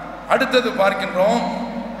சொல்கின்றான். அடுத்தது பார்க்கின்றோம்,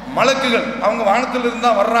 மலக்குகள் அவங்க வானத்திலிருந்து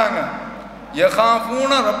தான் வர்றாங்க.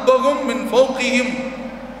 யகாஃபூன ரப்பகும் மின் ஃபௌகிஹிம்,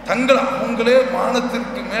 தங்கள் அவங்களே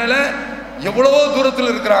வானத்திற்கு மேலே எவ்வளவோ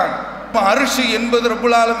தூரத்தில் இருக்கிறாங்க. அரிசி என்பது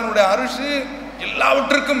ரப்புல் ஆலமீனுடைய அரிசி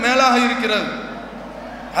எல்லாவற்றுக்கும் மேலாக இருக்கிறது.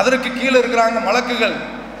 அதற்கு கீழே இருக்கிறாங்க மலக்குகள்.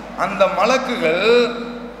 அந்த மலக்குகள்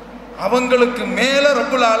அவங்களுக்கு மேலே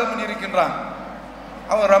ரப்புல் ஆலமீன் இருக்கின்றான்.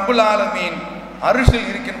 அவன் ரப்புல் ஆலமீன் அரிசில்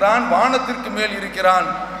இருக்கின்றான், வானத்திற்கு மேல் இருக்கிறான்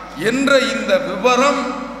என்ற இந்த விவரம்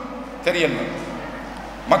தெரியல,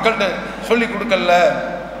 மக்கள்கிட்ட சொல்லி கொடுக்கல.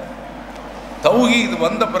 தௌஹீத்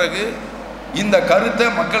வந்த பிறகு இந்த கருத்தை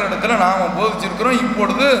மக்களிடத்தில் நாம் போதிச்சிருக்கிறோம்.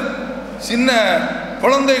 இப்பொழுது சின்ன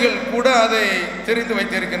குழந்தைகள் கூட அதை தெரிந்து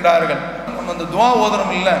வைத்திருக்கின்றார்கள். நம்ம அந்த துவா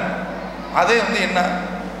ஓதுறோம் இல்லை, அதே என்ன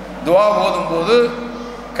துவா ஓதும் போது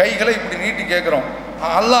கைகளை இப்படி நீட்டி கேட்குறோம்.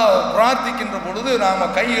 அல்லாஹ் பிரார்த்திக்கின்ற பொழுது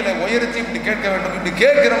நாம் கைகளை உயர்த்தி இப்படி கேட்க வேண்டும். இப்படி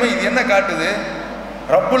கேட்கிறோமே, இது என்ன காட்டுது?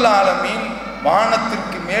 ரப்புல் ஆலமீன்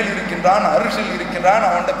வானத்திற்கு மேல் இருக்கின்றான், அரிசில் இருக்கின்றான்,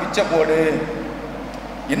 அவன்கிட்ட பிச்சை போடு.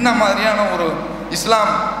 என்ன மாதிரியான ஒரு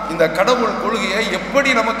இஸ்லாம் இந்த கடவுள் கொள்கையை எப்படி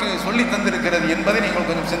நமக்கு சொல்லி தந்திருக்கிறது என்பதை நீங்கள்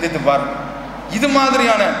கொஞ்சம் சிந்தித்து பாருங்கள். இது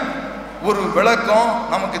மாதிரியான ஒரு விளக்கம்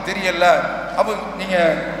நமக்கு தெரியல. அப்போ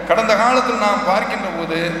நீங்கள் கடந்த காலத்தில் நாம் பார்க்கின்ற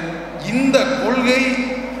போது இந்த கொள்கை,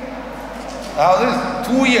 அதாவது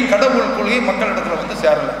தூய கடவுள் கொள்கை மக்களிடத்தில் வந்து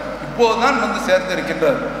சேரலை, இப்போதுதான் வந்து சேர்ந்து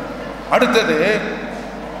இருக்கின்றது. அடுத்தது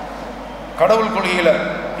கடவுள் கொள்கையில்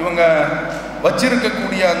இவங்க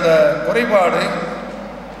வச்சிருக்கக்கூடிய அந்த குறைபாடு,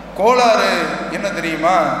 கோளாறு என்ன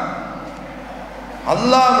தெரியுமா?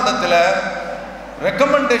 அல்லாஹ்விடத்தில்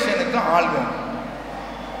ரெக்கமெண்டேஷனுக்கு ஆள் வேணும்.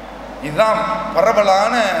 இதுதான்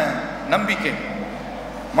பரவலான நம்பிக்கை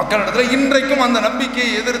மக்களிடத்தில். இன்றைக்கும் அந்த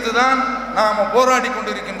நம்பிக்கையை எதிர்த்து தான் நாம் போராடி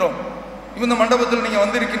கொண்டிருக்கின்றோம். இந்த மண்டபத்தில் நீங்கள்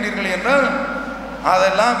வந்திருக்கின்றீர்கள் என்றால்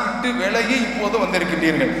அதெல்லாம் விட்டு விலகி இப்போது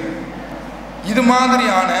வந்திருக்கின்றீர்கள். இது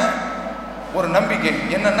மாதிரியான ஒரு நம்பிக்கை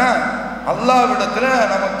என்னன்னா, அல்லாஹ்விடத்தில்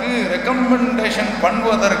நமக்கு ரெக்கமெண்டேஷன்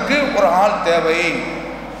பண்ணுவதற்கு ஒரு ஆள் தேவை.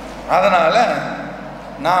 அதனால்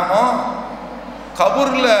நாம்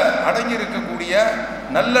கபூரில் அடங்கி இருக்கக்கூடிய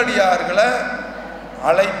நல்லடியார்களை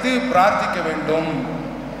அழைத்து பிரார்த்திக்க வேண்டும்.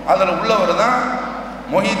 அதில் உள்ளவர் தான்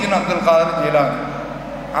மொஹிதீன் அப்துல் காதர் ஜீலானி.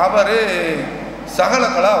 அவர் சகல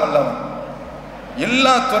கலா வல்லவர்,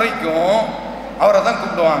 எல்லா துறைக்கும் அவரை தான்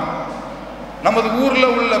கூப்பிடுவாங்க. நமது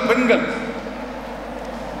ஊரில் உள்ள பெண்கள்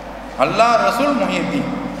அல்லாஹ் ரசூல்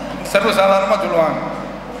மொஹிதீன் சர்வசாதாரணமாக சொல்லுவாங்க.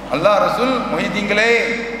 அல்லாஹ் ரசூல் மொஹிதீன்களே,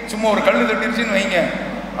 சும்மா ஒரு கல் தட்டிருச்சுன்னு வைங்க,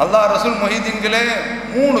 அல்லாஹ் ரசூல் மொஹிதீன்களே,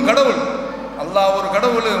 3 கடவுள், அல்லாஹ் ஒரு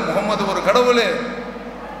கடவுள், முகமது ஒரு கடவுள்,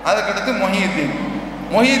 அதுக்கடுத்து மொஹிதீன்.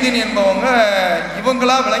 மொஹிதீன் என்பவங்க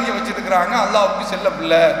இவங்களா விளங்கி வச்சிருக்கிறாங்க அல்லாஹ்வுக்கு செல்ல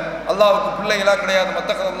பிள்ளை, அல்லாஹ்வுக்கு பிள்ளைகளாக கிடையாது.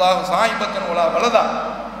 மத்தக அல்லாஹ் சாயிபத்தன் உலா வலதா,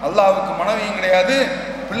 அல்லாஹ்வுக்கு மனைவியும் கிடையாது,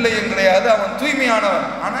 பிள்ளையும் கிடையாது, அவன் தூய்மையானவன்.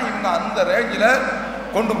 ஆனால் இவங்க அந்த ரேஞ்சில்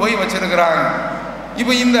கொண்டு போய் வச்சிருக்கிறாங்க.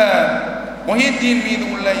 இப்போ இந்த மொஹிதீன் மீது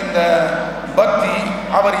உள்ள இந்த பக்தி,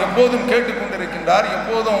 அவர் எப்போதும் கேட்டுக்கொண்டிருக்கின்றார்,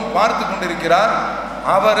 எப்போதும் பார்த்து கொண்டிருக்கிறார்.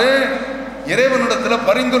 அவர் இறைவனிடத்தில்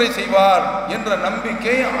பரிந்துரை செய்வார் என்ற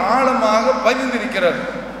நம்பிக்கை ஆழமாக பதிந்திருக்கிறது.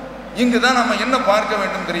 இங்கு தான் நம்ம என்ன பார்க்க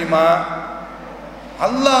வேண்டும் தெரியுமா?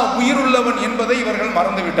 அல்லாஹ் உயிருள்ளவன் என்பதை இவர்கள்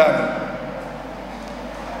மறந்து விட்டார்கள்.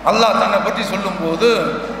 அல்லாஹ் தன்னை பற்றி சொல்லும்போது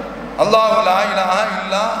அல்லாஹு லா இலாஹா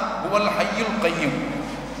இல்லா ஹுவல் ஹய்யுல் கய்யூம்,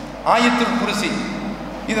 ஆயத்துல் குர்சி.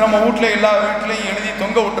 இது நம்ம வீட்டில் எல்லா வீட்லையும் எழுதி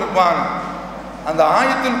தொங்க விட்டுருப்பாங்க. அந்த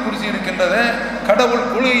ஆயத்துல் குர்சி இருக்கின்றத கடவுள்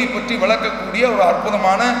கொள்கையை பற்றி விளக்கக்கூடிய ஒரு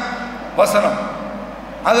அற்புதமான வசனம்.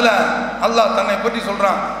 அதில் அல்லாஹ் தன்னை பற்றி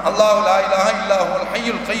சொல்கிறான், அல்லாஹு லா இலாஹா இல்லா ஹுவல்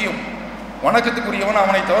ஹய்யுல் கய்யூம், வணக்கத்துக்குரியவன்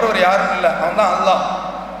அவனை தவிர ஒரு யாரும் இல்லை, அவன் தான் அல்லாஹ்.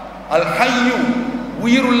 அல் ஹய்யூ,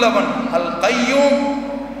 உயிருள்ளவன். அல் கய்யூம்,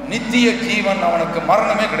 நித்திய ஜீவன், அவனுக்கு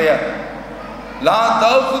மரணமே கிடையாது. லா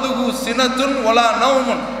தஅகுதுஹு சினத்துன் வலா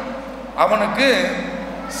நௌமுன், அவனுக்கு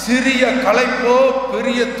சிறிய களைப்போ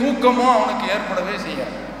பெரிய தூக்கமோ அவனுக்கு ஏற்படவே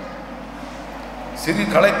செய்யாது. சிறு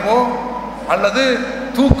களைப்போ அல்லது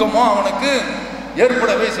தூக்கமோ அவனுக்கு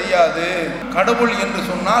ஏற்படவே செய்யாது. கடவுள் என்று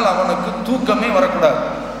சொன்னால் அவனுக்கு தூக்கமே வரக்கூடாது.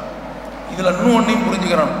 இதில் இன்னும் ஒன்றையும்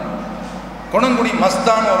புரிஞ்சுக்கிறோம். குணங்குடி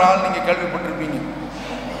மஸ்தான் ஒரு ஆள் நீங்கள் கேள்விப்பட்டிருப்பீங்க.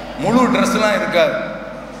 முழு ட்ரெஸ்லாம் இருக்காது,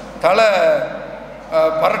 தலை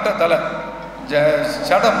பரட்ட தலை,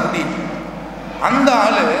 சட முடி. அந்த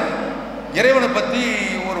ஆள் இறைவனை பற்றி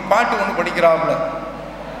ஒரு பாட்டு ஒன்று படிக்கிறாப்புல.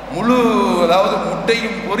 முழு, அதாவது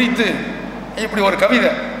முட்டையும் பொரித்து, இப்படி ஒரு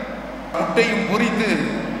கவிதை, முட்டையும் பொரித்து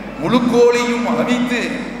முழுக்கோழியும் அவித்து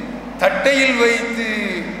தட்டையில் வைத்து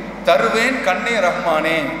தருவேன் கண்ணே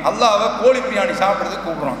ரஹ்மானே. அல்லாஹ்வை கோழி பிரியாணி சாப்பிட்றதுக்கு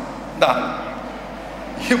கூப்பிடுறான் இந்த ஆள்.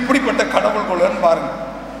 எப்படிப்பட்ட கடவுள் கொள்ளுன்னு பாருங்க.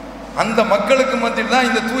 அந்த மக்களுக்கு மத்தியில் தான்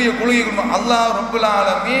இந்த தூய கொள்கை. அல்லாஹ் ரப்புல்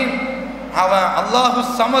ஆலமீன், அவன் அல்லாஹு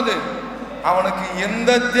சமது, அவனுக்கு எந்த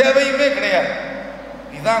தேவையுமே கிடையாது.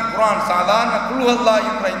 இதுதான் குர்ஆன் சாதாரண குல் அல்லாஹ்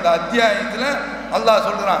என்ற இந்த அத்தியாயத்தில் அல்லாஹ்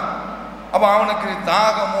சொல்கிறான். அப்போ அவனுக்கு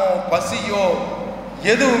தாகமோ பசியோ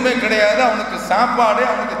எதுவுமே கிடையாது, அவனுக்கு சாப்பாடே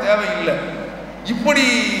அவனுக்கு தேவையில்லை. இப்படி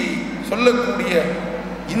சொல்லக்கூடிய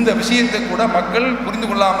இந்த விஷயத்தை கூட மக்கள் புரிந்து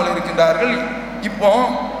கொள்ளாமல் இருக்கின்றார்கள். இப்போ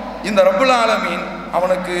இந்த ரப்புல் ஆலமீன்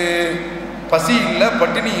அவனுக்கு பசி இல்லை,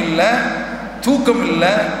 பட்டினி இல்லை, தூக்கம்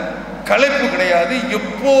இல்லை, களைப்பு கிடையாது,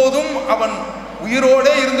 எப்போதும் அவன்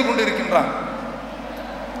உயிரோடே இருந்து கொண்டு இருக்கின்றான்.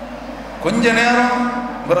 கொஞ்ச நேரம்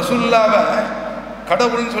ரசூலுல்லாவை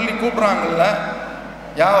கடவுள்னு சொல்லி கூப்பிட்றாங்கல்ல,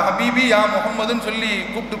 யா ஹபீபி யா முஹம்மதுன்னு சொல்லி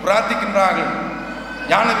கூப்பிட்டு பிரார்த்திக்கின்றார்கள்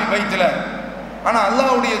யானபி பைத்தில். ஆனால்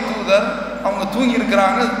அல்லாஹ்வுடைய தூதர் அவங்க தூங்கி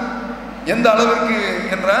இருக்கிறாங்க. எந்த அளவிற்கு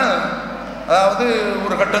என்றால், அதாவது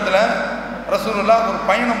ஒரு கட்டத்தில் ரசூலுல்லாஹ் ஒரு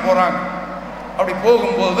பயணம் போகிறாங்க. அப்படி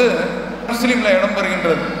போகும்போது முஸ்லீமில்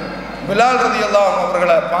இடம்பெறுகின்றது. பிலால் ரலியல்லாஹு அன்ஹு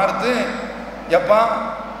அவர்களை பார்த்து, எப்பா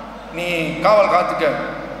நீ காவல் காத்துக்க,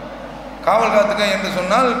 காவல் காத்துக்க என்று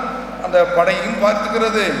சொன்னால் அந்த படையும்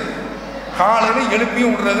பார்த்துக்கிறது, காலையில்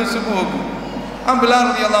எழுப்பியும் விடுறது சுபுவுக்கு. பிலால்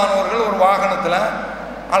ரலியல்லாஹு அன்ஹு அவர்கள் ஒரு வாகனத்தில்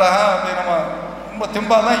அழகா அப்படி நம்ம ரொம்ப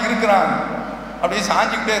தெம்பாக தான் இருக்கிறாங்க, அப்படியே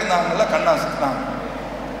சாஞ்சிக்கிட்டே இருந்தாங்கல்ல, கண்ணா சுற்றுறாங்க.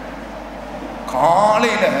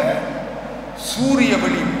 காலையில் சூரிய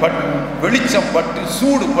வெளிச்சம் பட்டு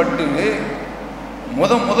சூடு பட்டு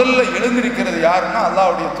முதல்ல எழுந்திருக்கிறது யாருன்னா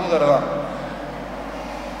அல்லாஹ்வுடைய தூதர் தான்.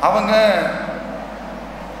 அவங்க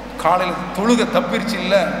காலையில் தொழுகை தப்பிருச்சு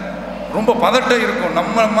இல்லை, ரொம்ப பதட்டம் இருக்கும்.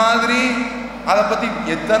 நம்ம மாதிரி அதை பற்றி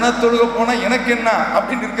எத்தனை தொழுகை போனால் எனக்கு என்ன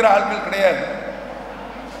அப்படின்னு இருக்கிற ஆட்கள் கிடையாது.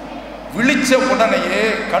 விழிச்ச உடனேயே,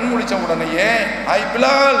 கண் முழிச்ச உடனேயே ஐ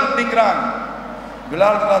பிலால் அப்படிங்கிறாங்க.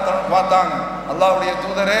 பிலால் பார்த்தாங்க, அல்லாஹ்வுடைய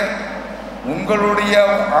தூதரே, உங்களுடைய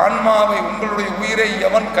ஆன்மாவை, உங்களுடைய உயிரை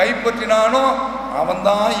எவன் கைப்பற்றினானோ அவன்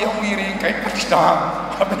தான் என் உயிரையும் கைப்பற்றிட்டான்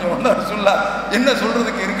அப்படின்னு ஒன்று சொல்ல என்ன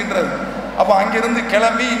சொல்றதுக்கு இருக்கின்றது. அப்போ அங்கிருந்து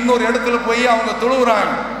கிளம்பி இன்னொரு இடத்துல போய் அவங்க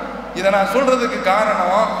தொழுகிறாங்க. இதை நான் சொல்றதுக்கு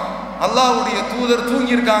காரணம், அல்லாஹ்வுடைய தூதர்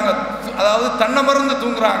தூங்கியிருக்காங்க, அதாவது தன்னை மறந்து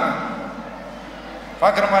தூங்குறாங்க.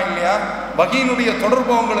 பார்க்குறோமா இல்லையா? வகையினுடைய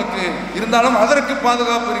தொடர்பு அவங்களுக்கு இருந்தாலும் அதற்கு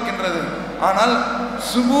பாதுகாப்பு இருக்கின்றது. ஆனால்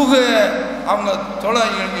சுபூக அவங்க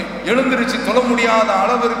எழுந்திருச்சு தொழ முடியாத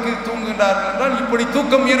அளவிற்கு தூங்குகின்றார்கள் என்றால் இப்படி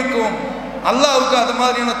தூக்கம் இருக்கும். அல்லாஹ்வுக்கு அது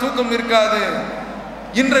மாதிரியான தூக்கம் இருக்காது.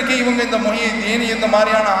 இன்றைக்கு இவங்க இந்த முஹிதீன் இந்த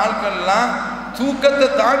மாதிரியான ஆட்கள்லாம் தூக்கத்தை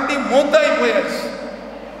தாண்டி மௌத்தாய் போயாச்சு.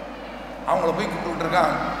 அவங்கள போய் கூப்பிட்டு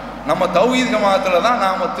இருக்காங்க. நம்ம தௌஹீத் ஜமாஅத்தில் தான்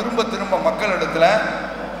நாம் திரும்ப திரும்ப மக்களிடத்துல,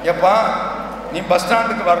 எப்பா நீ பஸ்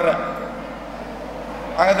ஸ்டாண்டுக்கு வர்ற,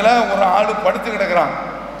 அதில் ஒரு ஆள் படுத்து கிடக்கிறான்,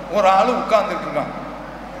 ஒரு ஆள் உட்கார்ந்துட்டு இருக்கான்.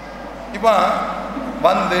 இப்போ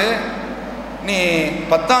வந்து நீ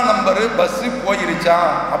 10ஆம் நம்பரு பஸ்ஸு போயிருச்சா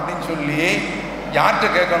அப்படின்னு சொல்லி யார்கிட்ட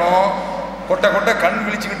கேட்கணும்? கொட்டை கொட்டை கண்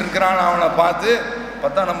விழிச்சுக்கிட்டு இருக்கிறான் அவனை பார்த்து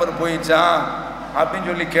 10ஆம் நம்பர் போயிடுச்சா அப்படின்னு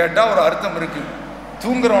சொல்லி கேட்டால் ஒரு அர்த்தம் இருக்குது.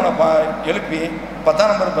 தூங்குறவனை எழுப்பி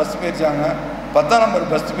 10ஆம் நம்பர் பஸ் போயிடுச்சாங்க, 10ஆம்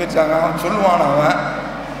நம்பர் பஸ் போயிடுச்சாங்க அவன் சொல்லுவான்.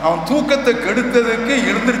 அவன் தூக்கத்தை கெடுத்ததுக்கு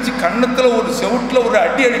எழுந்திரிச்சு கன்னத்தில் ஒரு செவுட்டில் ஒரு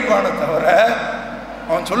அடி அடிப்பானே தவிர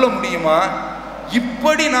அவன் சொல்ல முடியுமா?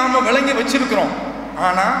 இப்படி நாம் விளங்கி வச்சிருக்கிறோம்.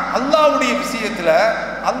 ஆனால் அல்லாஹ்வுடைய விஷயத்தில்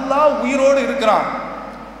அல்லாஹ் உயிரோடு இருக்கிறான்,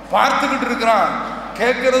 பார்த்துக்கிட்டு இருக்கிறான்,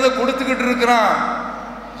 கேட்கறத கொடுத்துக்கிட்டு இருக்கிறான்.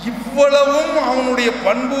 இவ்வளவும் அவனுடைய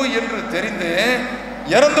பண்பு என்று தெரிந்து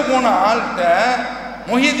இறந்து போன ஆள்கிட்ட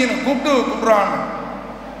முஹிதீனை கூப்பிடுறான்.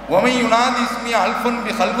 ஒமையுனாதி இஸ்மி அல்ஃபன்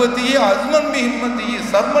பி ஹல்வத்தி அஸ்மன் பி ஹிம்மத்தி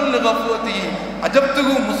சர்மல் கஃபுவத்தி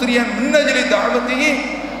அஜப்துகு முஸ்ரியன் மின்னஜலி தாவத்தி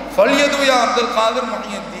ஃபல்யதுயா அப்துல் காதர்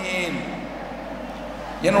முஹியத்தீன்.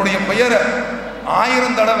 என்னுடைய பெயரை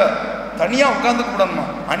 1000 தடவை தனியாக உட்காந்து கூடணுமா,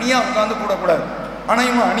 அணியாக உட்காந்து கூடக்கூடாது. ஆனால்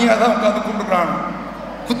இவன் அணியாக தான் உட்காந்து கூப்பிட்டுக்கிறான்.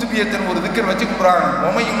 குத்துபியத்தின் ஒரு திக்கர் வச்சு கூப்பிட்றாங்க.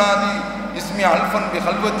 ஒமையுனாதி இஸ்மி அல்ஃபன் பி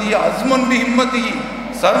ஹல்வத்தி அஸ்மன் பி ஹிம்மத்தி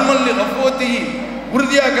சர்மல் கஃபுவத்தி.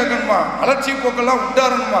 உறுதியாக கேட்கணுமா, அலட்சிய போக்கெல்லாம்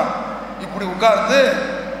விட்டாரணுமா. இப்படி உட்கார்ந்து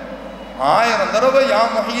 1000 தடவை யா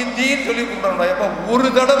முஹியத்தீன் சொல்லி கூப்பிடணும். எப்போ ஒரு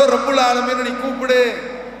தடவை ரப்புல் ஆலமீன் நீ கூப்பிடு,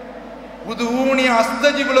 உதுஊனி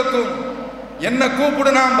அஸ்தஜிப் லக்கும், என்ன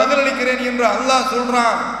கூப்பிடு நான் பதிலளிக்கிறேன் என்று அல்லாஹ்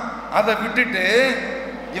சொல்றான். அதை விட்டுட்டு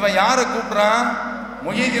இவன் யாரை கூப்பிடுறான்,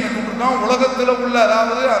 முஹிதீனை கூப்பிட்டுருக்கான். உலகத்தில் உள்ள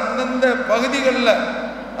அதாவது அந்தந்த பகுதிகளில்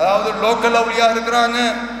அதாவது லோக்கல் அவுளியா இருக்கிறாங்க,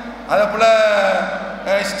 அதே போல்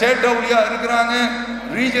ஸ்டேட் அவுளியா இருக்கிறாங்க,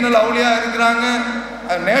 ரீஜனல் அவுளியா இருக்கிறாங்க,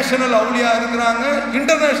 நேஷனல் அவுளியா இருக்கிறாங்க,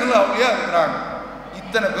 இன்டர்நேஷனல் அவுளியா இருக்கிறாங்க.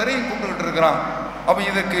 இத்தனை பேரையும் கூப்பிட்டுக்கிட்டு இருக்கிறான். அப்போ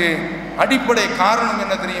இதுக்கு அடிப்படை காரணம்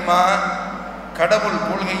என்ன தெரியுமா? கடவுள்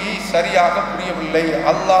கொள்கையை சரியாக புரியவில்லை.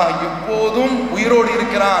 அல்லாஹ் எப்போதும் உயிரோடு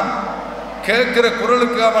இருக்கிறான், கேட்கிற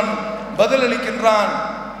குரலுக்கு அவன் பதிலளிக்கின்றான்.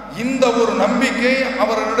 இந்த ஒரு நம்பிக்கை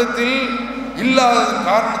அவர்களிடத்தில் இல்லாததன்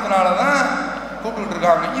காரணத்தினால தான் கூப்பிட்டு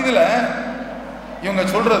இருக்காங்க. இதில் இவங்க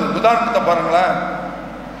சொல்றது உதாரணத்தை பாருங்களேன்.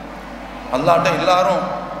 அல்லாட்ட எல்லாரும்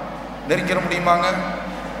நெருக்கிற முடியுமாங்க?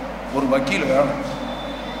 ஒரு வக்கீல் வேணும்.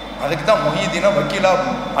 அதுக்கு தான் முஹிதீனா வக்கீலா,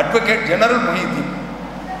 அட்வொகேட் ஜெனரல் முஹிதீன்.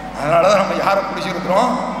 அதனால தான் நம்ம யாரை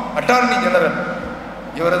பிடிச்சிருக்கிறோம், அட்டார்னி ஜெனரல்.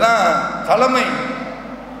 இவர் தான் தலைமை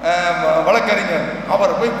வழக்கறிஞர்,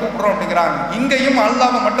 அவரை போய் கூப்பிடுறோம் அப்படிங்கிறாங்க. இங்கேயும்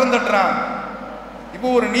அல்லாம மட்டம் தட்டுறான். இப்போ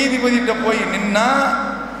ஒரு நீதிபதிகிட்ட போய் நின்னா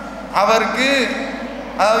அவருக்கு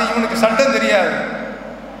அதாவது இவனுக்கு சட்டம் தெரியாது.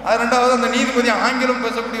 அது ரெண்டாவது அந்த நீதிபதி ஆங்கிலம்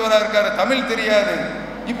பேசக்கூடியவராக இருக்காரு, தமிழ் தெரியாது.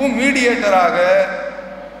 இப்போ மீடியேட்டராக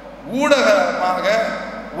ஊடகமாக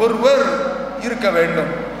ஒருவர் இருக்க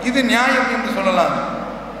வேண்டும். இது நியாயம் என்று சொல்லலாம்.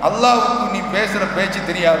 அல்லாஹ்வுக்கு நீ பேசுகிற பேச்சு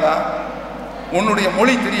தெரியாதா, உன்னுடைய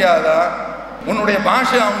மொழி தெரியாதா, உன்னுடைய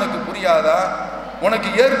பாஷை அவனுக்கு புரியாதா, உனக்கு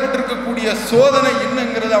ஏற்பட்டிருக்கக்கூடிய சோதனை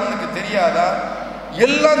என்னங்கிறது அவனுக்கு தெரியாதா?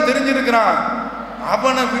 எல்லாம் தெரிஞ்சிருக்கிறான்.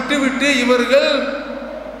 அவனை விட்டு விட்டு இவர்கள்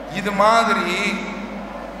இது மாதிரி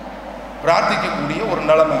பிரார்த்திக்கக்கூடிய ஒரு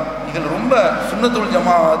நிலைமை. இதில் ரொம்ப சுன்னத்துல்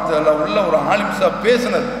ஜமாஅத்தில் உள்ள ஒரு ஆலிம் சாப்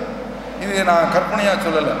பேசினது, இது நான் கற்பனையாக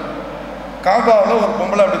சொல்லலை. காபாவில் ஒரு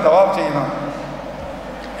பொம்பளை அப்படி தவாப் செய்யலாம்.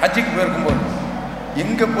 ஹஜ்ஜுக்கு போயிருக்கும்போது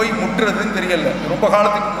எங்கே போய் முட்டுறதுன்னு தெரியல. ரொம்ப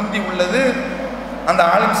காலத்துக்கு முந்தி உள்ளது. அந்த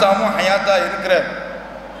ஆலிம் சாமும் ஹயாத்தா இருக்கிற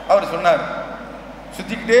அவர் சொன்னார்.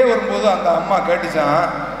 சுற்றிக்கிட்டே வரும்போது அந்த அம்மா கேட்டுச்சான்,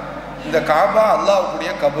 இந்த காபா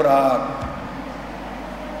அல்லாஹ்வுடைய கபுரா?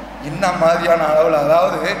 என்ன மாதிரியான அளவில்,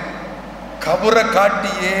 அதாவது கபுரை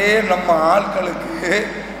காட்டியே நம்ம ஆட்களுக்கு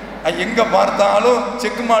எங்கே பார்த்தாலும்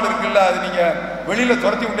செக்கு மாடு இருக்குல்ல, அது நீங்கள் வெளியில்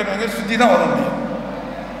துரத்தி விட்டேன்னு சுற்றி தான் வர முடியும்.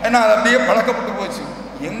 ஏன்னா அது அப்படியே பழக்கப்பட்டு போச்சு.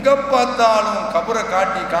 எங்கே பார்த்தாலும் கபரை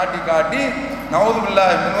காட்டி காட்டி காட்டி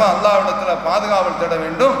நவுதுபில்லாஹ் மின்ஹு அல்லாஹ்விடத்தில் பாதுகாவல் தேட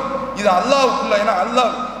வேண்டும். இது அல்லாஹ்வுக்குள்ள, ஏன்னா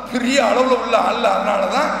அல்லாஹ் பெரிய அளவில் உள்ள அல்ல, அதனால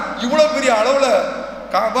தான் இவ்வளோ பெரிய அளவில்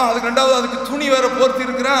காபா. அதுக்கு ரெண்டாவது அதுக்கு துணி வேற போர்த்தி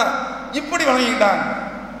இருக்கிறான். இப்படி வழங்கிட்டாங்க.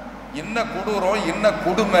 என்ன கொடூரம், என்ன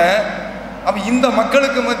கொடுமை. அப்போ இந்த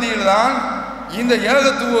மக்களுக்கு மத்தியில் தான் இந்த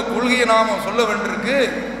ஏகத்துவ கொள்கையை நாம் சொல்ல வேண்டியிருக்கு.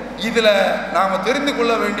 இதில் நாம் தெரிந்து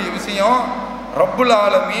கொள்ள வேண்டிய விஷயம், ரப்புல்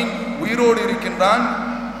ஆலமீன் உயிரோடு இருக்கின்றான்,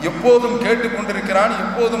 எப்போதும் கேட்டுக்கொண்டிருக்கிறான்,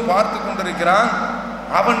 எப்போதும் பார்த்து கொண்டிருக்கிறான்.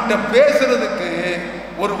 அவன்கிட்ட பேசுறதுக்கு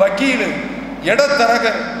ஒரு வக்கீல்,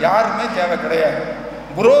 இடத்தரகர் யாருமே தேவை கிடையாது.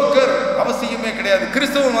 புரோக்கர் அவசியமே கிடையாது.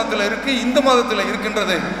 கிறிஸ்தவ மதத்தில் இருக்கு, இந்து மதத்தில்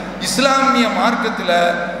இருக்கின்றது. இஸ்லாமிய மார்க்கத்தில்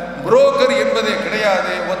புரோக்கர் என்பதே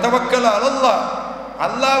கிடையாது. ஒத்தவக்கல் அலல்லாஹ்,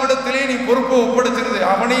 அல்லாவிடத்திலே நீ பொறுப்பை ஒப்படைச்சிருது,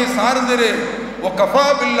 அவனையே சார்ந்திரு. ஒ கஃபா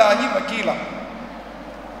பில்லாஹி வக்கீலா.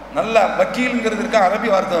 நல்ல வக்கீல்ங்கிறது இருக்க அரபி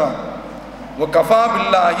வார்த்தை தான். ஒ கஃபா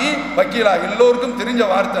பில்லாஹி வக்கீலா, எல்லோருக்கும் தெரிஞ்ச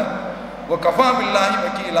வார்த்தை. ஒ கஃபா பில்லாஹி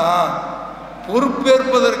வக்கீலா,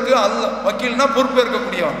 பொறுப்பேற்பதற்கு அல்லாஹ், வக்கீல்னா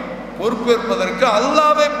பொறுப்பேற்கக்கூடியவன், பொறுப்பேற்பதற்கு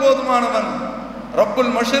அல்லாஹ்வே போதுமானவன்.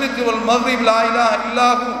 ரப்புல் மஷ்ரிக் வல் மக்ரிப் லா இலாஹ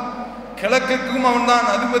இல்லாஹு, கிழக்குக்கும் அவன்தான்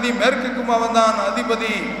அதிபதி, மேற்குக்கும் அவன்தான்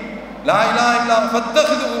அதிபதி. லா இலாஹ இல்லா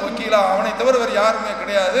ஃபத்தஹிது வக்கீலா, அவனை தவிர வேறு யாருமே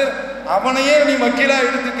கிடையாது, அவனையே நீ வக்கீலா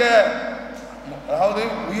எடுத்துக்க. அதாவது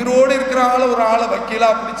உயிரோடு இருக்கிற ஆளை ஒரு ஆளை வக்கீலா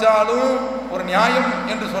பிடிச்சாலும் ஒரு நியாயம்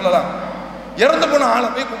என்று சொல்லலாம். இறந்து போன ஆளை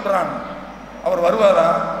போய் கூப்பிடுறான், அவர் வருவாரா?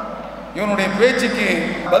 இவனுடைய பேச்சுக்கு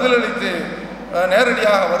பதிலளித்து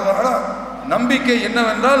நேரடியாக வருவாரா? நம்பிக்கை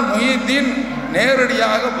என்னவென்றால் முஹிதீன்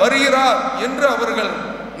நேரடியாக வருகிறார் என்று அவர்கள்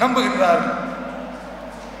நம்புகின்றார்கள்.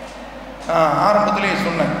 ஆரம்பத்திலேயே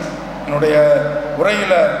சொன்னேன், என்னுடைய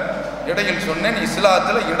உரையில் இடையில் சொன்னேன்,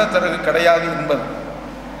 இஸ்லாத்தில் இடத்தரகு கிடையாது என்பது.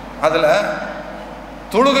 அதில்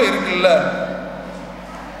தொழுகை இருக்குல்ல,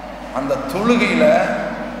 அந்த தொழுகையில்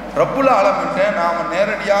ரப்புல் ஆலமீன்கிட்ட நாம்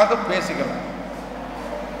நேரடியாக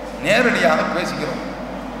பேசுகிறோம்.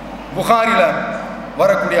 புகாரில்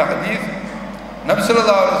வரக்கூடிய ஹதீஸ், நபி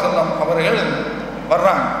ஸல்லல்லாஹு அலைஹி வஸல்லம் அவர்கள்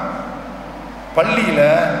வர்றாங்க, பள்ளியில்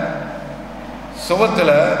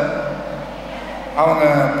சுவத்தில் அவங்க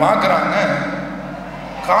பார்க்குறாங்க,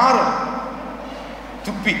 காரம்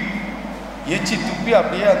துப்பி எச்சி துப்பி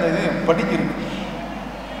அப்படியே அந்த இது படிக்கிருக்கு.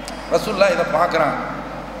 ரசூலுல்லாஹ் இதை பார்க்குறாங்க.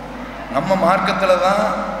 நம்ம மார்க்கத்தில் தான்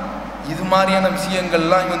இது மாதிரியான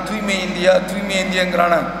விஷயங்கள்லாம், இவன் தூய்மை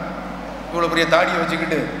இந்தியாங்கிறான, இவ்வளோ பெரிய தாடியை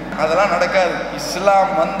வச்சுக்கிட்டு, அதெல்லாம் நடக்காது.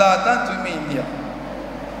 இஸ்லாம் வந்தால் தான் தூய்மை இந்தியா.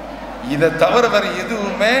 இதை தவிர வேறு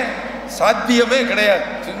எதுவுமே சாத்தியமே கிடையாது.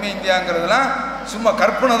 தூய்மை இந்தியாங்கிறதுலாம் சும்மா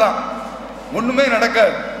கற்பனை தான், ஒன்றுமே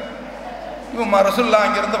நடக்காது. இவன் ரசூலுல்லாஹ்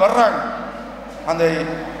அங்கிருந்து வர்றாங்க, அந்த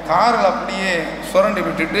காரில் அப்படியே சுரண்டி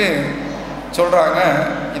விட்டுட்டு சொல்கிறாங்க,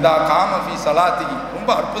 இதா காமஃபி சலாத்திகி. ரொம்ப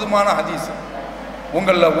அற்புதமான ஹதீஸ்.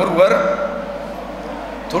 உங்களில் ஒருவர்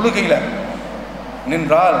தொழுகையில்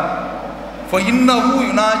நின்றால் ஃபஇன்னஹு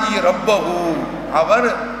யுனாஜி ரப்பஹு, அவர்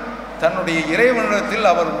தன்னுடைய இறைவனிடத்தில்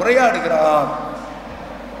அவர் உரையாடுகிறார்.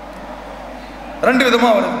 ரெண்டு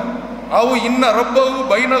விதமாக வருது. அவு இன்ன ரப்பஹு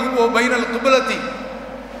பைனஹு வ பைனல் கிப்லத்தி,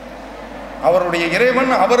 அவருடைய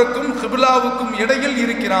இறைவன் அவருக்கும் கிப்லாவுக்கும் இடையில்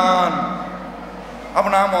இருக்கிறான். அப்போ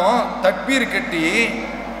நாம தக்பீர் கட்டி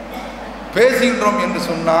பேசுகின்றோம் என்று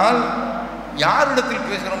சொன்னால் யாரிடத்தில்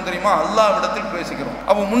பேசுகிறோம் தெரியுமா? அல்லாஹ்விடத்தில் பேசுகிறோம்.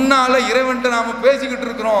 அப்போ முன்னால இறைவன்கிட்ட நாம பேசிக்கிட்டு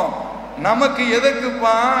இருக்கிறோம். நமக்கு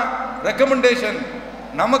எதற்குப்பா ரெக்கமெண்டேஷன்,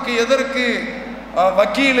 நமக்கு எதற்கு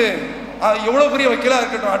வக்கீல், எவ்வளோ பெரிய வக்கீலாக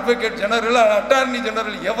இருக்கட்டும், அட்வொகேட் ஜெனரல், அட்டார்னி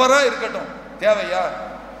ஜெனரல், எவராக இருக்கட்டும், தேவையா?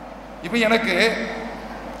 இப்போ எனக்கு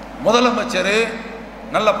முதலமைச்சர்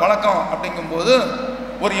நல்ல பழக்கம் அப்படிங்கும்போது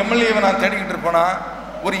ஒரு எம்எல்ஏவை நான் தேடிக்கிட்டு இருப்பேனா,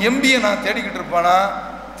 ஒரு எம்பியை நான் தேடிக்கிட்டு இருப்பேனா?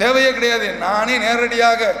 தேவையே கிடையாது. நானே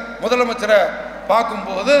நேரடியாக முதலமைச்சரை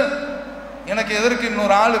பார்க்கும்போது எனக்கு எதற்கு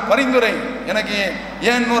இன்னொரு ஆள் பரிந்துரை, எனக்கு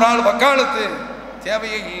ஏன் இன்னொரு ஆள் வக்காலத்து,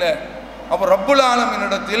 தேவையே இல்லை. அப்போ ரப்புல்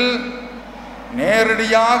ஆலமீனிடத்தில்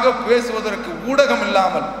நேரடியாக பேசுவதற்கு ஊடகம்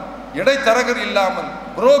இல்லாமல், இடைத்தரகர் இல்லாமல்,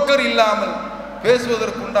 புரோக்கர் இல்லாமல்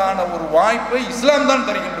பேசுவதற்குண்டான ஒரு வாய்ப்பை இஸ்லாம் தான்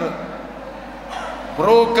தருகின்றது.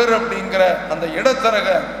 புரோக்கர் அப்படிங்கிற அந்த இடைத்தரக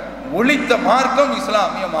ஒழித்த மார்க்கம்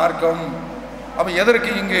இஸ்லாமிய மார்க்கம். அப்ப எதற்கு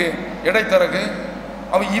இங்கு இடைத்தரகு?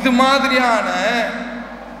 அப்ப இது மாதிரியான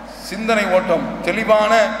சிந்தனை ஓட்டம்,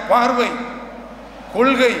 தெளிவான பார்வை,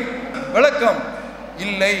 கொள்கை விளக்கம்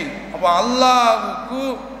இல்லை. அப்ப அல்லாஹ்வுக்கு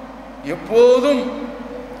எப்போதும்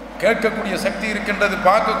கேட்கக்கூடிய சக்தி இருக்கின்றது,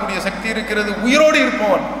 பார்க்கக்கூடிய சக்தி இருக்கிறது, உயிரோடு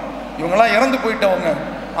இருப்பவன். இவங்கெல்லாம் இறந்து போயிட்டவங்க,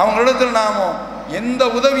 அவங்களிடத்தில் நாம எந்த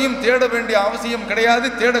உதவியும் தேட வேண்டிய அவசியம் கிடையாது,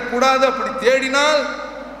 தேடக்கூடாது. அப்படி தேடினால்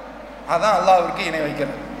அதான் அல்லாஹ்விற்கு இணை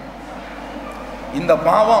வைக்கிறது. இந்த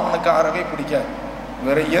பாவம் அவனுக்கு அறவே பிடிக்காது.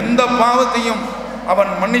 வேற எந்த பாவத்தையும்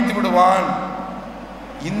அவன் மன்னித்து விடுவான்.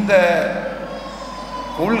 இந்த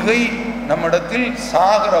கொள்கை நம்மிடத்தில்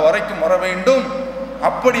சாகிற வரைக்கும் வர வேண்டும்.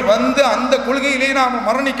 அப்படி வந்து அந்த கொள்கையிலே நாம்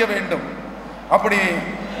மரணிக்க வேண்டும். அப்படி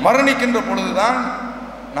மரணிக்கின்ற பொழுதுதான்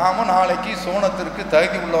நாம நாளைக்கு சோனத்திற்கு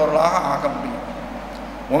தகுதி உள்ளவர்களாக ஆக முடியும்.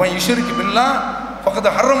 உமன் யுஷ்ரிக் பில்லாஹ்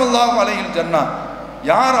ஃபகத் ஹர்ரமல்லாஹு அலைஹில் ஜன்னா,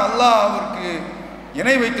 யார் அல்லாஹ்விற்கு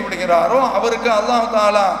இணை வைத்து விடுகிறாரோ அவருக்கு அல்லாஹ்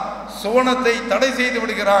தஆலா சோனத்தை தடை செய்து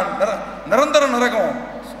விடுகிறான். நிரந்தர நரகம்,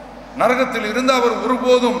 நரகத்தில் இருந்து அவர்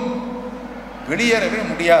ஒருபோதும் வெளியேறவே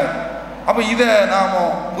முடியாது. அப்ப இதை நாம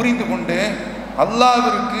புரிந்து கொண்டு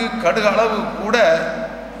அல்லாஹ்விற்கு கடுகளவு கூட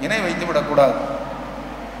இணை வைத்து விடக்கூடாது.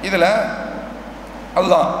 இதுல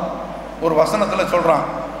அல்லாஹ் ஒரு வசனத்துல சொல்றான்,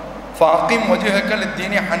 ஃபாகிம் வஜ்ஹக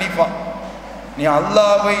லித்தீனி ஹனீஃபா, நீ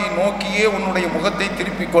அல்லாஹ்வை நோக்கியே உன்னுடைய முகத்தை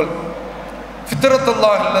திருப்பிக்கொள்.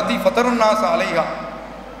 ஃபித்ரத்துல்லாஹி அல்லதி ஃபதரன்னாஸ அலைஹா,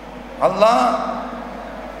 அல்லாஹ்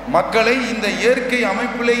மக்களை இந்த இயற்கை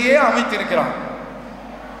அமைப்பிலேயே அமைத்திருக்கிறான்.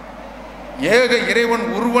 ஏக இறைவன்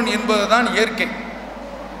ஒருவன் என்பதுதான் இயற்கை,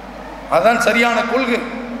 அதுதான் சரியான கொள்கை.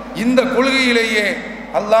 இந்த கொள்கையிலேயே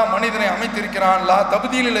அல்லாஹ் மனிதனை அமைத்திருக்கிறான். லா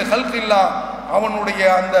தப்தீல ஹல்கில்லா, அவனுடைய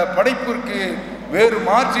அந்த படைப்பிற்கு வேறு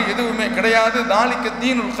மாற்று எதுவுமே கிடையாது. தாலிக்க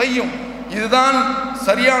தீனுல் கையும், இதுதான்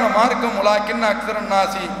சரியான மார்க்கம். உலாக்கின் அக்ஸரன்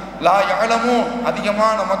நாசி லா யஅலமூன்,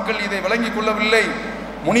 அதிகமான மக்கள் இதை விளங்கிக் கொள்ளவில்லை.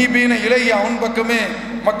 முனிபீன இலை, அவன் பக்கமே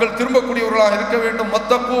மக்கள் திரும்பக்கூடியவர்களாக இருக்க வேண்டும்.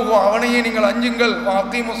 மத்தக்கூஹு, அவனையே நீங்கள் அஞ்சுங்கள்.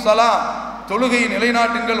 அகீமுஸ் ஸலா, தொழுகையை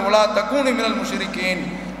நிலைநாட்டுங்கள், வலா தக்கூனு மினல் முஷ்ரிக்கீன்,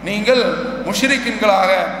 நீங்கள் முஷ்ரிக்கின்களாக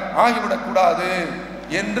ஆகிவிடக்கூடாது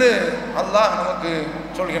என்று அல்லாஹ் நமக்கு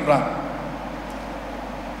சொல்கின்றான்.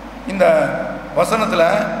 இந்த வசனத்தில்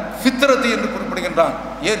ஃபித்ரத் என்று குறிப்பிடுகின்றான்,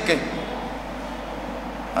 இயற்கை.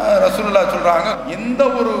 ரசூலுல்லாஹ் சொல்றாங்க, எந்த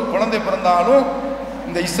ஒரு குழந்தை பிறந்தாலும்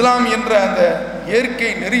இந்த இஸ்லாம் என்ற அந்த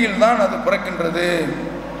இயற்கை நெறியில் தான் அது பிறக்கின்றது.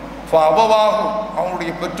 அபவாகும்,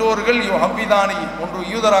 அவனுடைய பெற்றோர்கள் ஹப்பிதானி, ஒன்று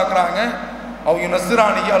யூதராக்குறாங்க, அவங்க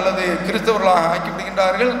நஸ்ரானி அல்லது கிறிஸ்தவர்களாக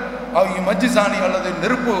ஆக்கிவிடுகின்றார்கள், அவங்க மஜ்ஜிசானி அல்லது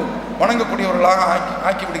நெருப்பு வணங்கக்கூடியவர்களாக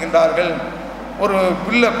ஆக்கிவிடுகின்றார்கள். ஒரு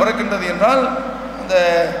பிள்ளை பிறக்கின்றது என்றால் அந்த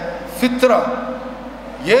ஃபித்ரா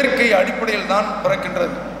இயற்கை அடிப்படையில் தான்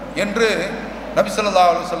பிறக்கின்றது என்று நபி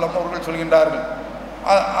ஸல்லல்லாஹு அலைஹி வஸல்லம் அவர்கள் சொல்கின்றார்கள்.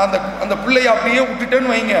 அந்த அந்த பிள்ளையை அப்படியே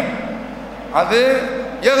விட்டுட்டேன்னு வைங்க, அது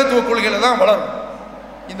ஏகத்துவ கொள்கையில் தான் வளரும்.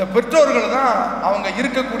 இந்த பெற்றோர்கள் தான் அவங்க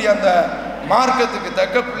இருக்கக்கூடிய அந்த மார்க்கத்துக்கு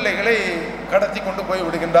தக்க பிள்ளைகளை கடத்தி கொண்டு போய்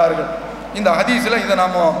விடுகின்றார்கள். இந்த ஹதீஸில் இதை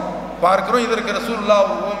நாம் பார்க்கிறோம். இதற்கு ரசூலுல்லாஹ்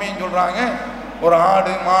ஒரு ஓமையும் சொல்கிறாங்க. ஒரு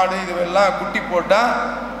ஆடு மாடு இதுவெல்லாம் குட்டி போட்டால்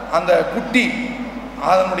அந்த குட்டி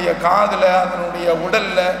அதனுடைய காதில் அதனுடைய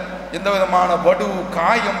உடலில் எந்த விதமான வடு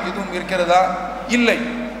காயம் எதுவும் இருக்கிறதா? இல்லை,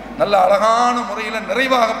 நல்ல அழகான முறையில்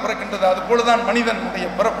நிறைவாக பிறக்கின்றது. அதுபோல தான் மனிதனுடைய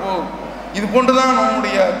பிறப்பு. இது போன்றுதான்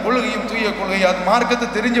அவனுடைய கொள்கையும் தூய கொள்கை. அது மார்க்கத்தை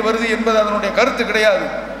தெரிஞ்சு வருது என்பது அதனுடைய கருத்து கிடையாது.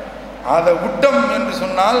 அதை விட்டோம் என்று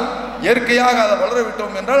சொன்னால், இயற்கையாக அதை வளர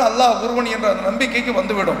விட்டோம் என்றால் அல்லாஹ் ஒருவன் என்ற அந்த நம்பிக்கைக்கு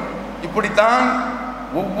வந்துவிடும். இப்படித்தான்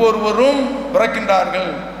ஒவ்வொருவரும் பிறக்கின்றார்கள்,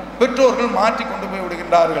 பெற்றோர்கள் மாற்றி கொண்டு போய்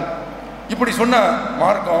விடுகின்றார்கள். இப்படி சொன்ன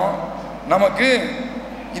மார்க்கம் நமக்கு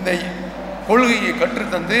இந்த கொள்கையை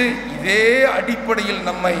கற்றுத்தந்து இதே அடிப்படையில்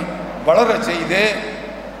நம்மை வளர செய்து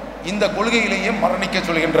இந்த கொள்கையிலேயே மரணிக்க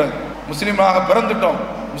சொல்கின்றது. முஸ்லீமாக பிறந்துட்டோம்,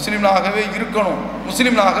 முஸ்லீம்களாகவே இருக்கணும்,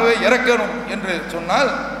 முஸ்லீம்களாகவே இறக்கணும் என்று சொன்னால்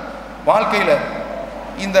வாழ்க்கையில்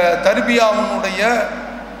இந்த தர்பியாவுடைய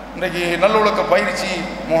இன்றைக்கு நல்லொழுக்க பயிற்சி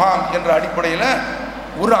முகாம் என்ற அடிப்படையில்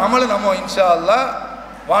ஒரு அமலை நம்ம இன்ஷா அல்லாஹ்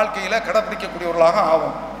வாழ்க்கையில் கடைப்பிடிக்கக்கூடியவர்களாக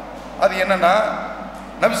ஆகும். அது என்னன்னா,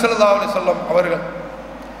 நபி ஸல்லல்லாஹு அலைஹி வஸல்லம் அவர்கள்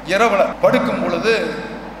இரவில் படுக்கும் பொழுது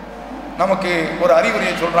நமக்கு ஒரு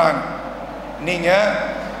அறிவுரையை சொல்கிறாங்க. நீங்கள்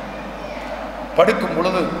படுக்கும்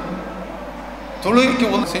பொழுது தொழுகைக்கு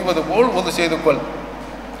ஒது செய்வது போல் ஒது செய்து கொள்.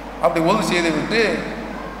 அப்படி ஒது செய்து விட்டு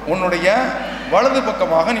உன்னுடைய வலது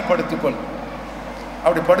பக்கமாக நீ படுத்துக்கொள்.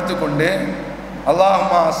 அப்படி படுத்துக்கொண்டு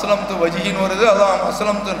அல்லாஹும்ம அஸ்லம்து வஜ்ஹின்னு வருது, அல்லாஹும்ம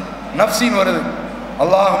அஸ்லம்து நஃப்ஸின்னு வருது.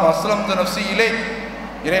 அல்லாஹும்ம அஸ்லம்து நஃப்ஸி இலை,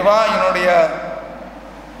 இறைவா என்னுடைய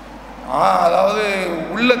அதாவது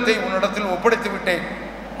உள்ளத்தை உன்னிடத்தில் ஒப்படைத்து விட்டேன்,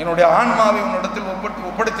 என்னுடைய ஆன்மாவை உன்னிடத்தில்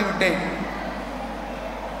ஒப்படைத்து விட்டேன்.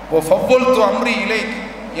 ஓ ஃபவ்வல்து அம்ரி இலை,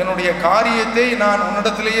 என்னுடைய காரியத்தை நான்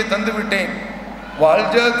உன்னிடத்திலேயே தந்து விட்டேன்.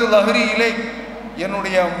 வால்ஜத்து லஹரி இலை,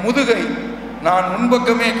 என்னுடைய முதுகை நான்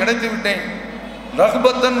உன்பக்கமே கிடைத்து விட்டேன்.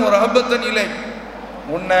 ரஹ்பத்தன் ஒரு ரஹ்பத்தன் இலை,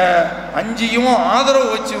 உன்னை அஞ்சியும் ஆதரவு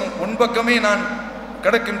வச்சும் உன்பக்கமே நான்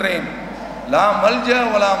கிடக்கின்றேன். லா மல்ஜா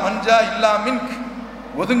வலா மஞ்சா இல்லா மின்க்,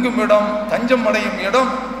 ஒதுங்கும் இடம் தஞ்சம் அடையும் இடம்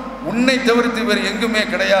உன்னை தவிர்த்து வேறு எங்குமே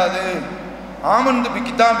கிடையாது. ஆமந்து பி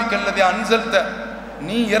கிதாபிக்கல்லதி அன்சல்த,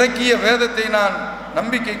 நீ இறக்கிய வேதத்தை நான்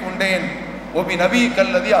நம்பிக்கை கொண்டேன். ஒபி நபி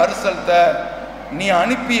கல்லதி அர்சல்த, நீ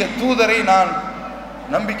அனுப்பிய தூதரை நான்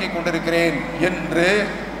நம்பிக்கை கொண்டிருக்கிறேன் என்று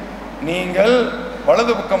நீங்கள்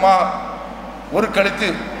வலது பக்கமாக ஒரு கழித்து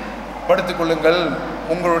படுத்துக்கொள்ளுங்கள்.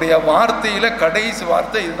 உங்களுடைய வார்த்தையில் கடைசி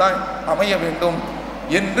வார்த்தை இதுதான் அமைய வேண்டும்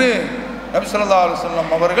என்று நபி ஸல்லல்லாஹு அலைஹி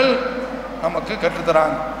வஸல்லம் அவர்கள் நமக்கு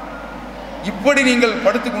கற்றுத்தராங்க. இப்படி நீங்கள்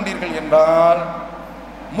படுத்து கொண்டீர்கள் என்றால்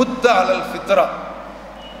முத்த அலல் ஃபித்ரா,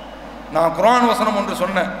 நான் குர்ஆன் வசனம் ஒன்று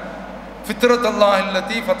சொன்னேன், ஃபித்ரத் அல்லாஹ்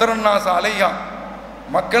இல்லதி ஃபதரன்னாஸ் அலைஹா,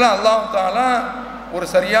 மக்களை அல்லாஹ் தஆலா ஒரு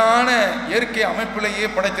சரியான இயற்கை அமைப்பிலேயே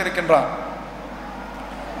படைத்திருக்கின்றான்.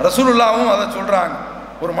 ரசூலுல்லாவும் அதை சொல்கிறாங்க.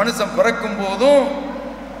 ஒரு மனுஷன் பிறக்கும் போதும்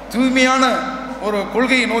தூய்மையான ஒரு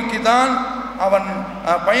கொள்கையை நோக்கி தான் அவன்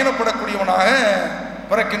பயணப்படக்கூடியவனாக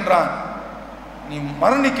பிறக்கின்றான். நீ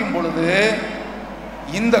மரணிக்கும் பொழுது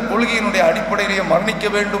இந்த கொள்கையினுடைய அடிப்படையிலேயே மரணிக்க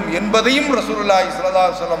வேண்டும் என்பதையும் ரசூலுல்லாஹி ஸல்லல்லாஹு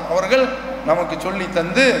அலைஹி வஸல்லம் அவர்கள் நமக்கு சொல்லி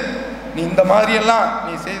தந்து, நீ இந்த மாதிரியெல்லாம்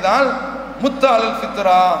நீ செய்தால் முத்த அலல்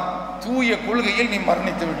ஃபித்ரா, தூய கொள்கையில் நீ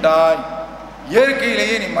மரணித்து விட்டாய்,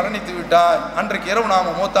 இயற்கையிலேயே நீ மரணித்து விட்டாய். அன்றைக்கு இரவு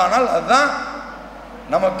நாம் மூத்தானால் அதுதான்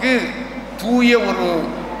நமக்கு தூய ஒரு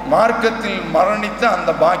மார்க்கத்தில் மரணித்த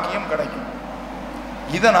அந்த பாக்கியம் கிடைக்கும்.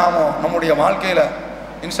 இதை நாம் நம்முடைய வாழ்க்கையில்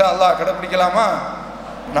இன்ஷா அல்லாஹ் கடைப்பிடிக்கலாமா?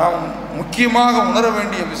 நாம் முக்கியமாக உணர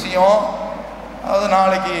வேண்டிய விஷயம், அதாவது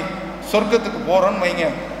நாளைக்கு சொர்க்கத்துக்கு போகிறோன்னு வைங்க,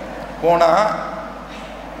 போனால்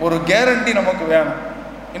ஒரு கேரண்டி நமக்கு வேணும்.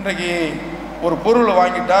 இன்றைக்கு ஒரு பொருளை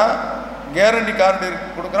வாங்கிட்டா கேரண்டி கார்டு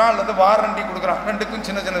கொடுக்குறான் அல்லது வாரண்டி கொடுக்குறான். ரெண்டுக்கும்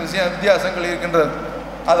சின்ன சின்ன வித்தியாசங்கள் இருக்கின்றது.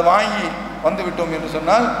 அதை வாங்கி வந்து விட்டோம் என்று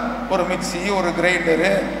சொன்னால் ஒரு மிக்சி, ஒரு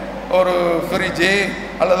கிரைண்டரு, ஒரு ஃப்ரிட்ஜு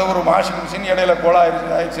அல்லது ஒரு வாஷிங் மிஷின் இடையில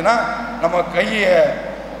ஆயிடுச்சுன்னா நம்ம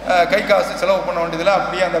கை காசு செலவு பண்ண வேண்டியதில்லை.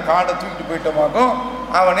 அப்படியே அந்த கார்டை தூக்கிட்டு போயிட்டோமாக்கும்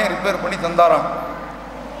அவனே ரிப்பேர் பண்ணி தந்தாரான்.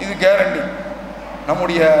 இது கேரண்டி.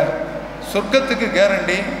 நம்முடைய சொர்க்கத்துக்கு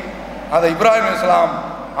கேரண்டி. அதை இப்ராஹிம் அலைஹிஸ்ஸலாம்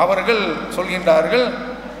அவர்கள் சொல்கின்றார்கள்.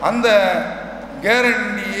 அந்த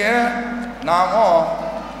கேரண்டியை நாம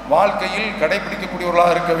வாழ்க்கையில்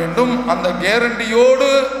கடைபிடிக்கக்கூடியவர்களாக இருக்க வேண்டும். அந்த கேரண்டியோடு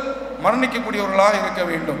மரணிக்கக்கூடியவர்களாக இருக்க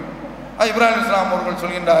வேண்டும். அது இப்ராஹிம் அலைஹிஸ்ஸலாம் அவர்கள்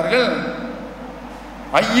சொல்கின்றார்கள்,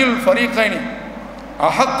 ஐயுல் ஃபரீகைனி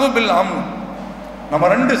அஹக்கு பில் அம்ன். நம்ம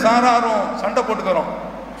ரெண்டு சாராரும் சண்டை போட்டுக்கிறோம்.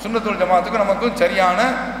 சுன்னத்துல் ஜமாத்துக்கு நமக்கும் சரியான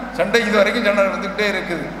சண்டை இது வரைக்கும் சண்டை இருந்துகிட்டே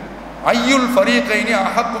இருக்குது. ஐயுல் ஃபரீகைனி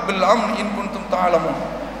அஹக்கு பில் அம்ன் இன் குன்தும் தஅலமூன்.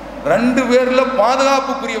 ரெண்டு பேர்ல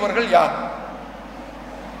பாதுகாப்புக்குரியவர்கள் யார்?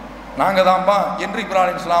 நாங்க தான்பா என்று இப்ராஹிம்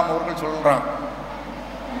அலைஹிஸ்ஸலாம் அவர்கள் சொல்றாங்க.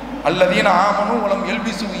 அல்லதீன ஆமனு வலம்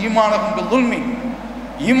யல்பிசு ஈமானஹும் பில்துல்மி.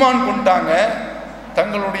 ஈமான் கொண்டாங்க,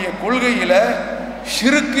 தங்களுடைய கொள்கையில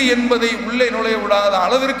ஷிர்க் என்பதை உள்ளே நுழைய விடாத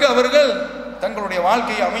அளவிற்கு அவர்கள் தங்களுடைய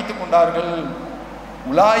வாழ்க்கையை அமைத்துக் கொண்டார்கள்.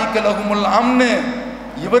 உலாயிக லஹுமுல் அம்னு,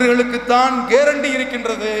 இவர்களுக்குத்தான் கேரண்டி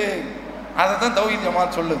இருக்கின்றது. அதை தான் தௌஹீத்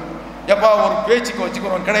ஜமாத் சொல்லுது. எப்பா ஒரு பேச்சுக்கு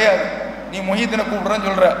வச்சுக்கிறோம் கிடையாது. நீ முஹீத்தினை கூப்பிடுறேன்னு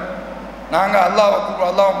சொல்ற, நாங்கள்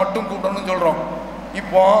அல்லாவை மட்டும் கூப்பிடணும்னு சொல்றோம்.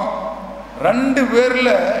 இப்போ ரெண்டு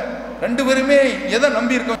பேருமே எதை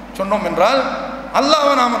நம்பி இருக்கோம் சொன்னோம் என்றால்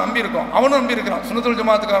அல்லாவை நாம நம்பி இருக்கோம். அவனும் நம்பி இருக்கிறான், சுன்னத்துல்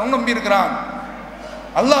ஜமாத்துக்காரனும் நம்பி இருக்கிறான்.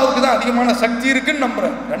 அல்லாவுக்கு தான் அதிகமான சக்தி இருக்குன்னு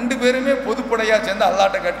நம்புறேன். ரெண்டு பேருமே பொதுப்படையா சேர்ந்து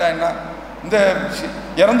அல்லாட்ட கேட்டா என்ன, இந்த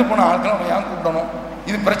இறந்து போன ஆட்களை நம்ம ஏன் கூப்பிடணும்,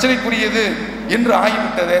 இது பிரச்சனைக்குரியது என்று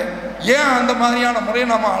ஆகிவிட்டது, ஏன் அந்த மாதிரியான முறையை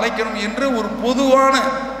நாம் அழைக்கணும் என்று ஒரு பொதுவான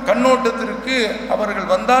கண்ணோட்டத்திற்கு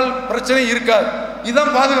அவர்கள் வந்தால் பிரச்சனை இருக்காது.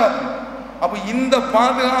 இதுதான் பாதுகாப்பு. அப்போ இந்த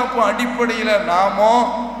பாதுகாப்பு அடிப்படையில் நாமோ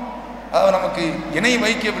நமக்கு இணை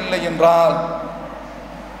வைக்கவில்லை என்றால்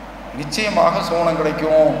நிச்சயமாக சோனம்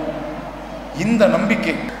கிடைக்கும். இந்த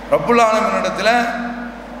நம்பிக்கை ரப்புல் ஆலமீனிடத்தில்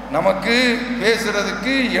நமக்கு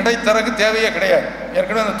பேசுறதுக்கு இடைத்தரகு தேவையே கிடையாது.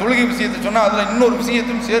 ஏற்கனவே அந்த தொழுகை விஷயத்தை சொன்னால் அதில் இன்னொரு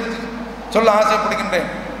விஷயத்தையும் சேர்த்து சொல்ல ஆசைப்படுகின்றேன்.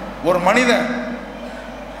 ஒரு மனிதன்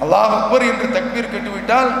அல்லாஹ் அக்பர் என்று தக்பீர்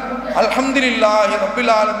கட்டிவிட்டால் அல்ஹம்துலில்லாஹி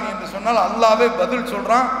ரப்பில் ஆலமீன் என்று சொன்னால் அல்லாஹ்வே பதில்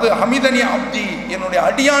சொல்றான். ஹமிதனி அப்தி, என்னுடைய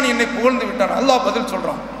அடியான் என்னை புகழ்ந்து விட்டான், அல்லாஹ் பதில்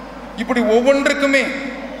சொல்றான். இப்படி ஒவ்வொன்றுக்குமே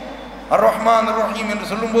அர் ரஹ்மான் அர் ரஹீம் என்று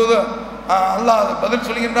சொல்லும்போது அல்லாஹ் பதில்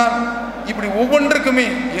சொல்கின்றான். இப்படி ஒவ்வொன்றுக்குமே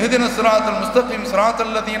இஹ்தின ஸிராத்தல் முஸ்தகீம்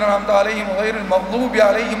ஸிராத்தல் லதீன அன்அம்த அலைஹிம் கைரில் மக்தூபி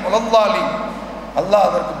அலைஹிம் வலல்லாலின், அல்லாஹ்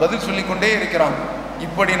அதற்கு பதில் சொல்லிக்கொண்டே இருக்கிறான்.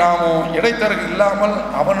 இப்படி நாமும் இடைத்தரகு இல்லாமல்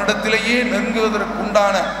அவனிடத்திலேயே நெருங்குவதற்கு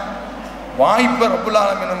உண்டான வாய்ப்பை ரப்புல்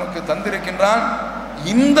ஆலமீன் நமக்கு தந்திருக்கின்றான்.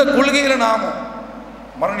 இந்த கொள்கையில நாமும்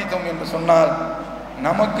மரணித்தோம் என்று சொன்னால்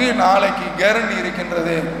நமக்கு நாளைக்கு கேரண்டி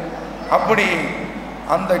இருக்கின்றது. அப்படி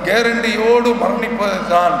அந்த கேரண்டியோடு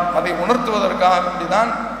மரணிப்பதுதான், அதை உணர்த்துவதற்காக வேண்டிதான்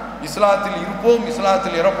இஸ்லாத்தில் இருப்போம்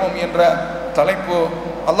இஸ்லாத்தில் இறப்போம் என்ற தலைப்பு.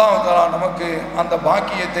 அல்லாஹ் தஆலா நமக்கு அந்த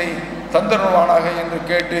பாக்கியத்தை தந்தருவானாக என்று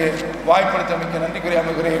கேட்டு வாய்ப்படுத்தமைக்கு நன்றி கூறி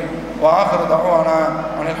அமைகிறேன். வாஹிரு தஅவானா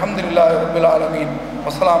அல்ஹம்துலில்லாஹி ரப்பில் ஆலமீன்.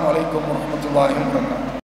 அஸ்ஸலாமு அலைக்கும் வரஹ்மத்துல்லாஹி வபரகாத்துஹு.